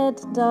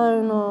head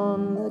down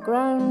on the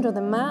ground or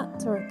the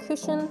mat or a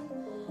cushion.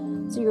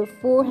 So your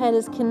forehead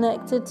is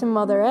connected to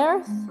Mother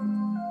Earth.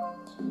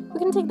 We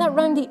can take that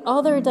round the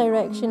other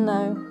direction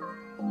now.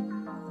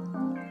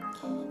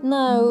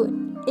 Now,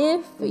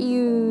 if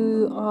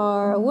you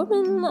are a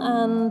woman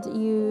and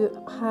you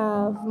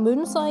have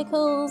moon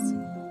cycles,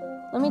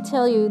 let me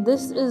tell you,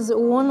 this is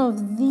one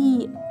of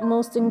the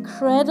most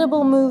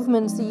incredible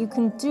movements that you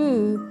can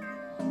do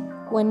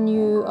when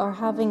you are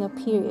having a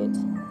period.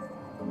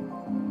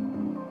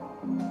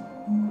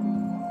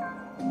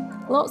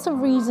 Lots of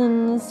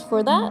reasons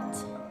for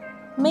that.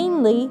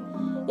 Mainly,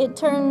 it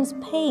turns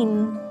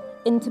pain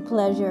into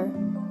pleasure.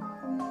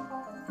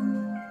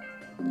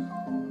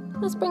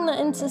 Let's bring that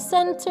into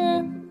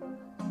center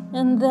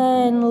and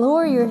then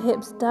lower your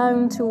hips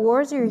down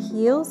towards your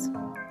heels.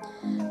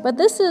 But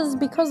this is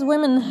because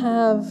women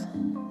have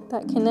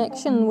that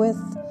connection with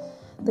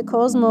the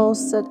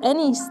cosmos at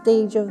any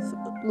stage of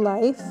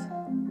life.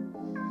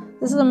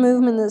 This is a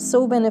movement that's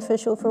so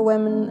beneficial for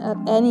women at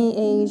any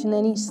age and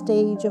any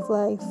stage of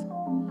life.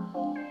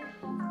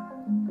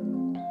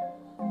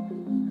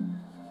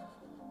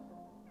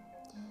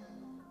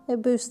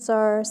 It boosts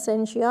our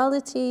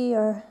sensuality,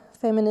 our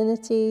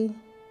femininity.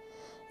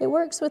 It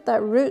works with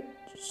that root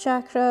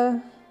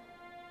chakra,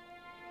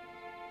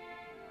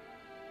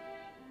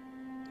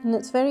 and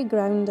it's very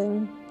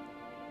grounding.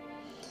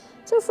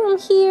 So from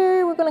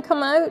here, we're going to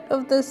come out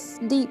of this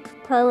deep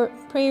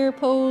prayer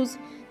pose,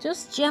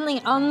 just gently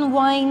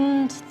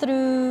unwind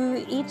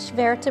through each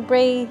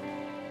vertebrae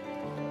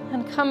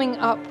and coming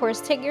upwards.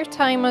 Take your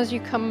time as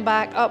you come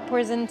back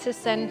upwards into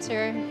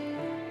center.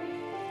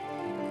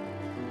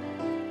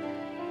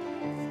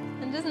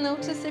 And just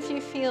notice if you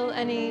feel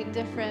any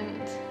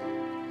different.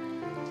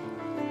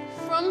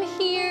 From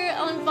here,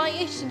 I'll invite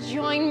you to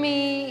join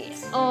me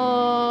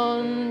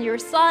on your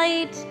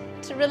side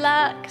to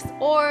relax,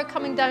 or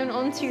coming down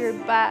onto your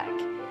back.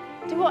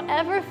 Do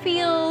whatever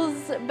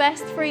feels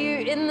best for you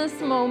in this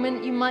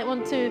moment. You might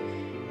want to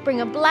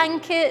bring a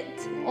blanket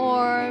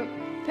or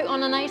put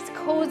on a nice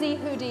cozy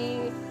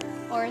hoodie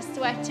or a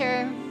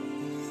sweater.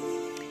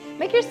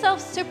 Make yourself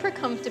super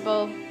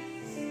comfortable.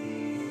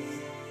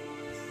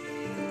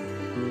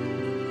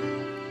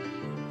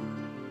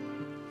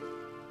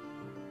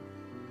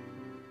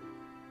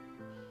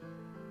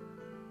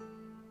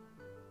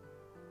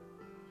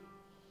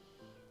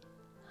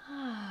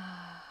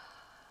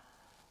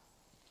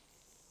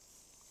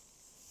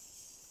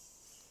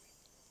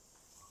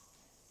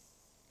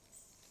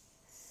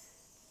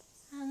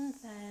 And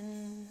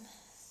then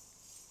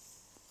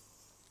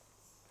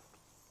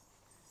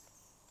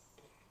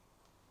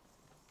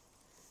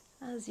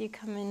as you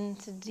come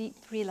into deep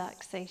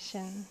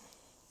relaxation,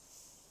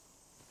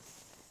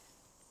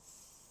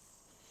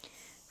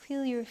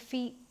 feel your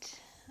feet,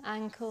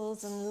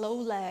 ankles and low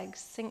legs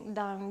sink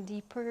down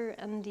deeper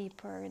and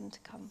deeper into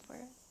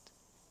comfort.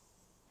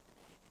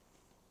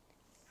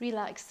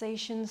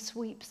 Relaxation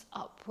sweeps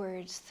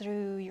upwards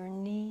through your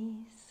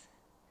knees,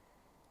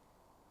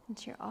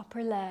 into your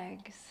upper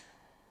legs,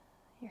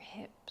 your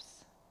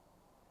hips,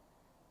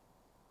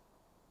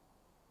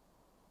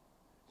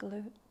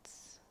 glutes.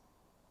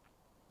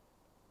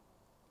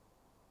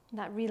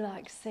 That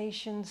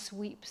relaxation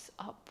sweeps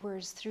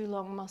upwards through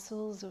long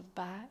muscles of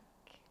back,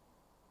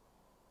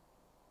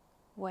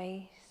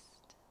 waist,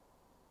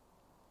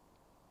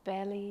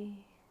 belly,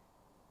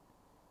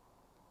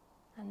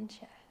 and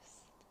chest.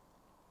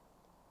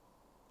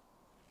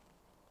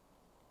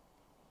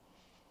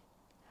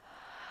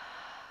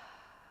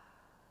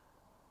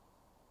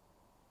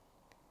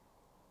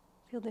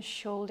 Feel the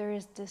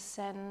shoulders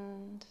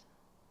descend,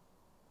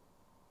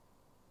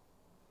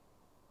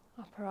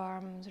 upper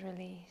arms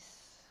release,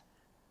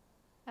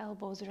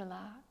 elbows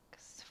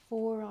relax,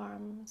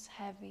 forearms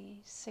heavy,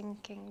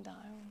 sinking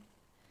down,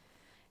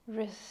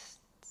 wrists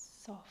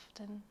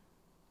soften,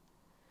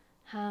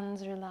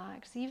 hands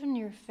relax, even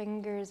your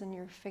fingers and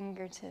your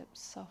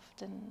fingertips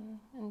soften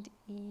and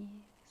ease.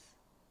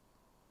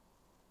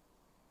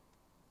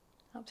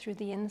 Up through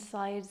the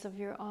insides of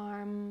your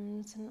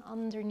arms and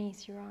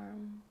underneath your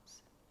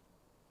arms.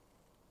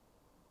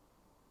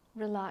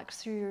 Relax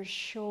through your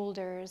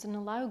shoulders and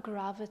allow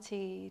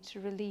gravity to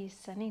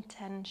release any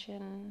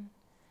tension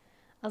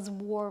as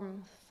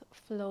warmth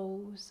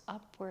flows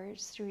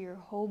upwards through your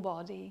whole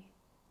body.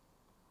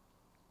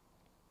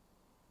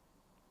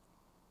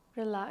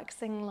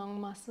 Relaxing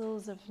long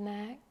muscles of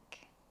neck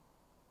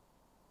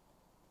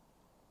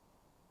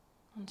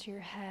onto your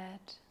head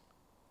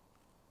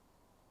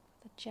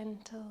with a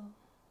gentle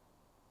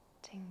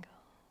tingle.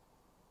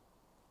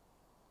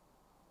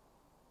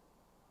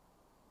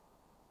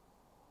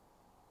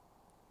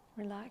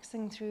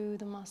 Relaxing through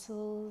the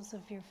muscles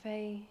of your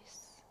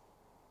face,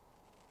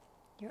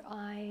 your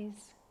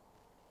eyes,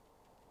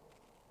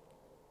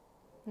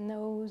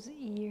 nose,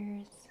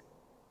 ears.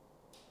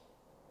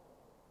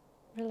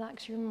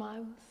 Relax your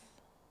mouth,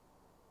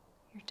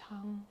 your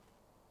tongue,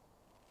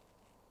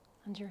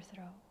 and your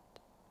throat.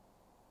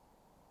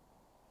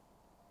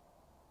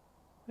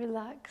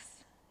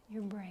 Relax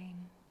your brain.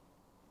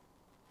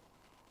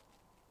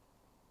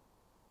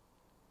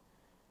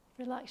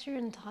 Relax your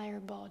entire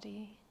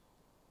body,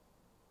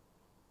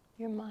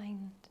 your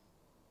mind,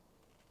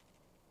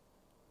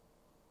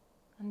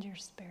 and your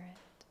spirit.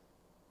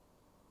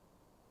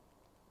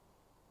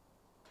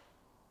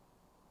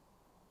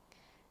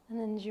 And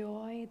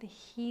enjoy the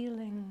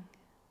healing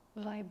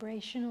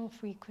vibrational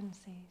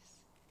frequencies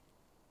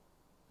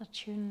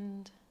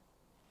attuned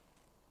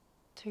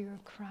to your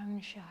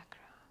crown chakra.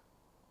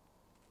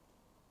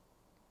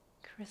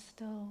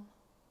 Crystal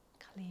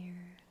clear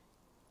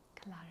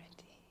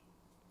clarity.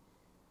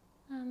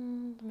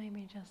 And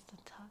maybe just a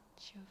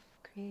touch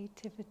of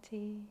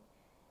creativity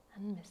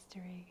and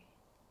mystery.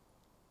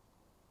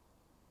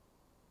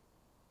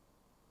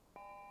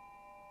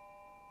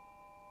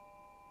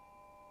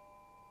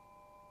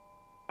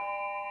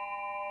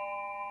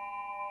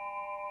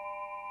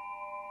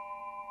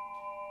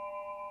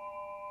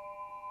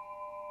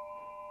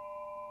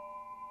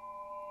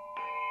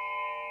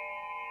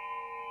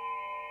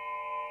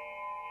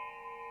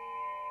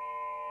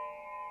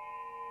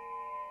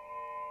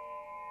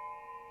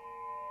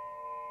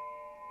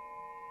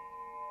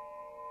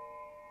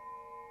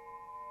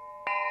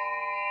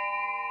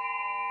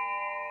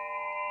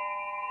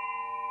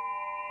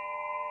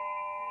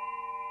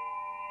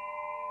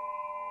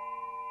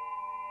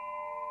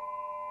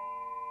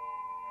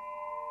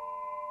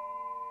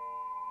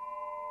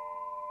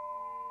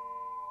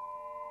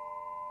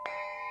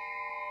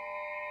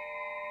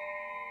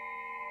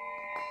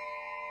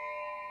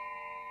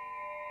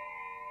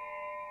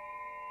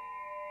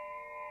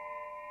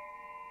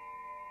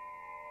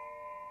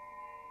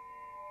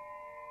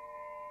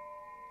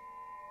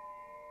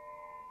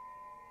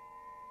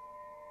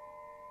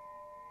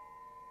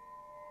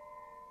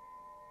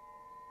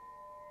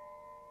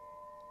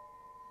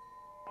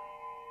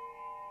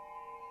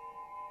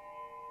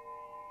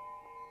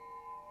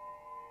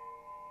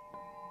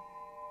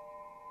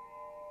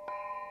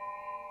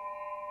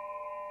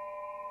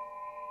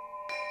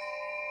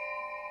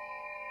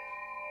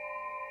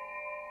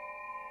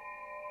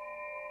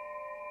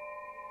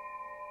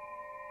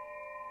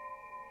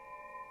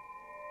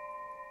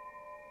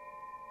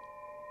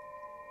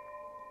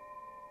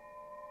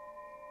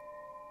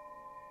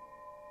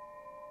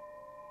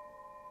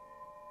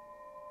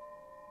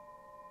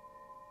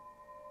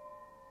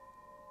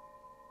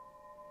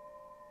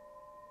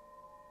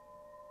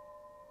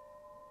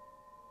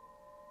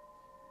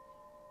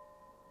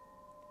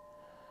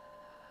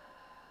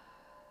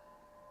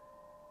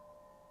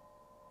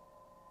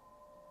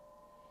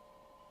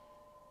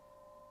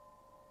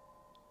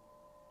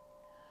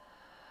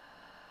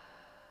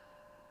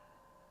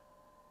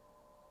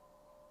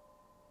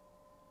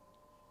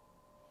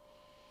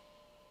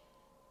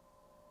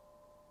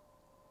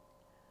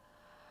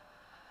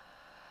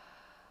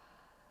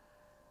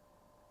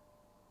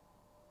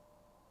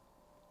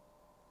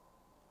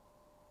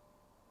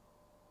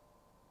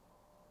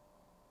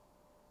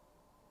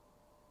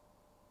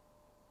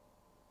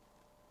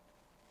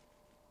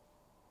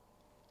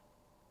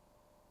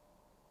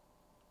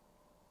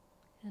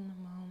 In a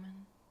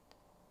moment,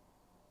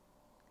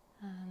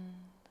 and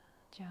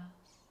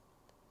just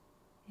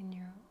in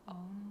your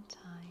own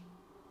time,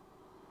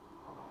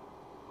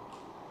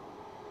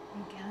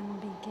 you can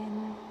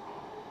begin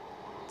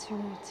to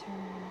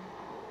return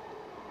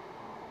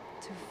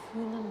to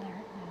full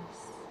alertness,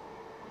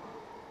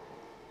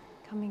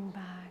 coming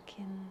back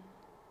in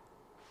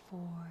 4,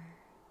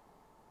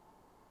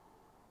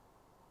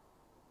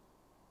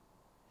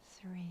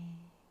 3,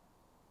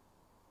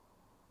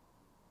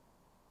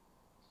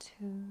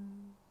 2,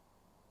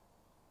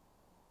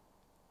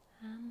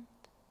 and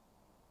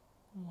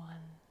 1.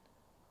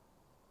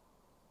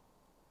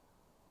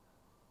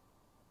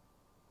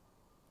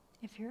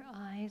 If your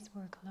eyes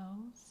were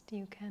closed,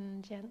 you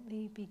can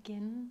gently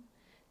begin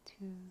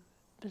to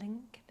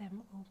blink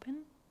them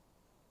open.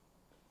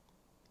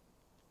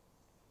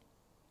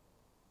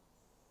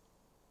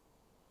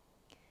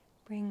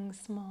 Bring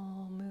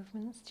small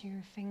movements to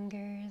your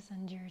fingers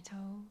and your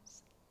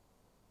toes,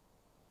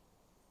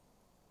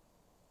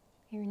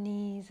 your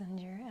knees and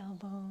your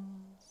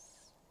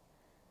elbows,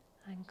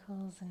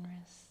 ankles and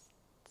wrists,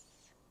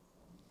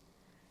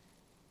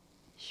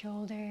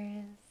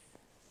 shoulders.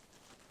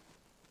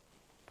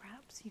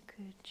 Perhaps you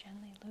could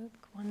gently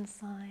look one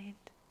side,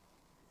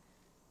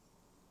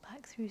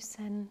 back through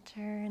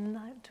center and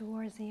out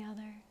towards the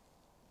other.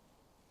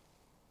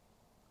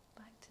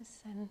 to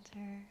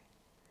center.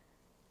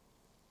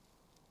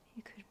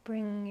 You could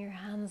bring your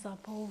hands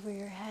up over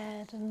your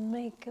head and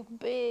make a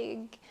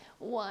big,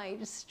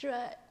 wide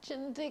stretch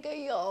and take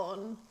a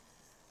yawn.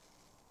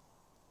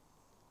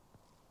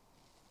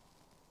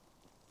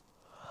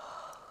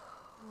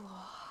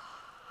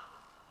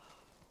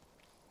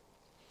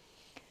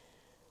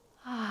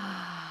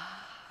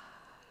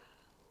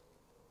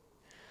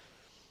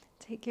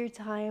 Take your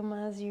time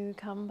as you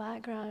come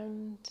back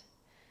round.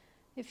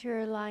 If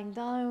you're lying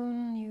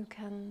down, you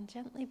can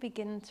gently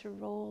begin to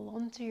roll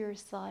onto your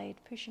side,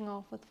 pushing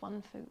off with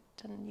one foot,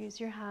 and use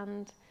your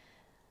hand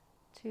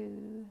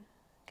to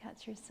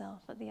catch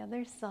yourself at the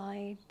other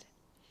side.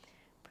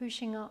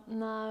 Pushing up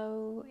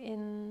now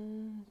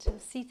into a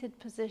seated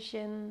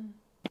position.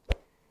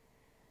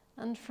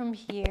 And from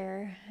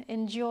here,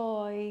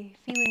 enjoy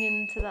feeling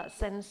into that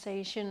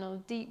sensation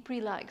of deep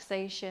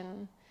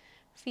relaxation,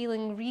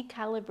 feeling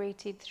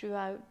recalibrated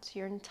throughout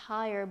your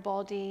entire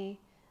body,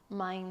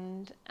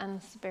 mind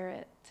and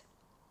spirit.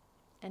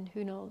 And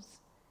who knows,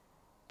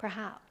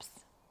 perhaps,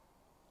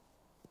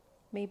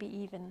 maybe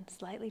even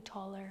slightly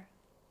taller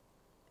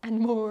and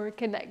more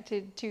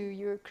connected to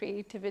your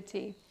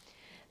creativity.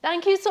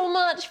 Thank you so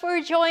much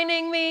for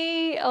joining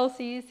me. I'll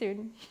see you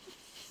soon.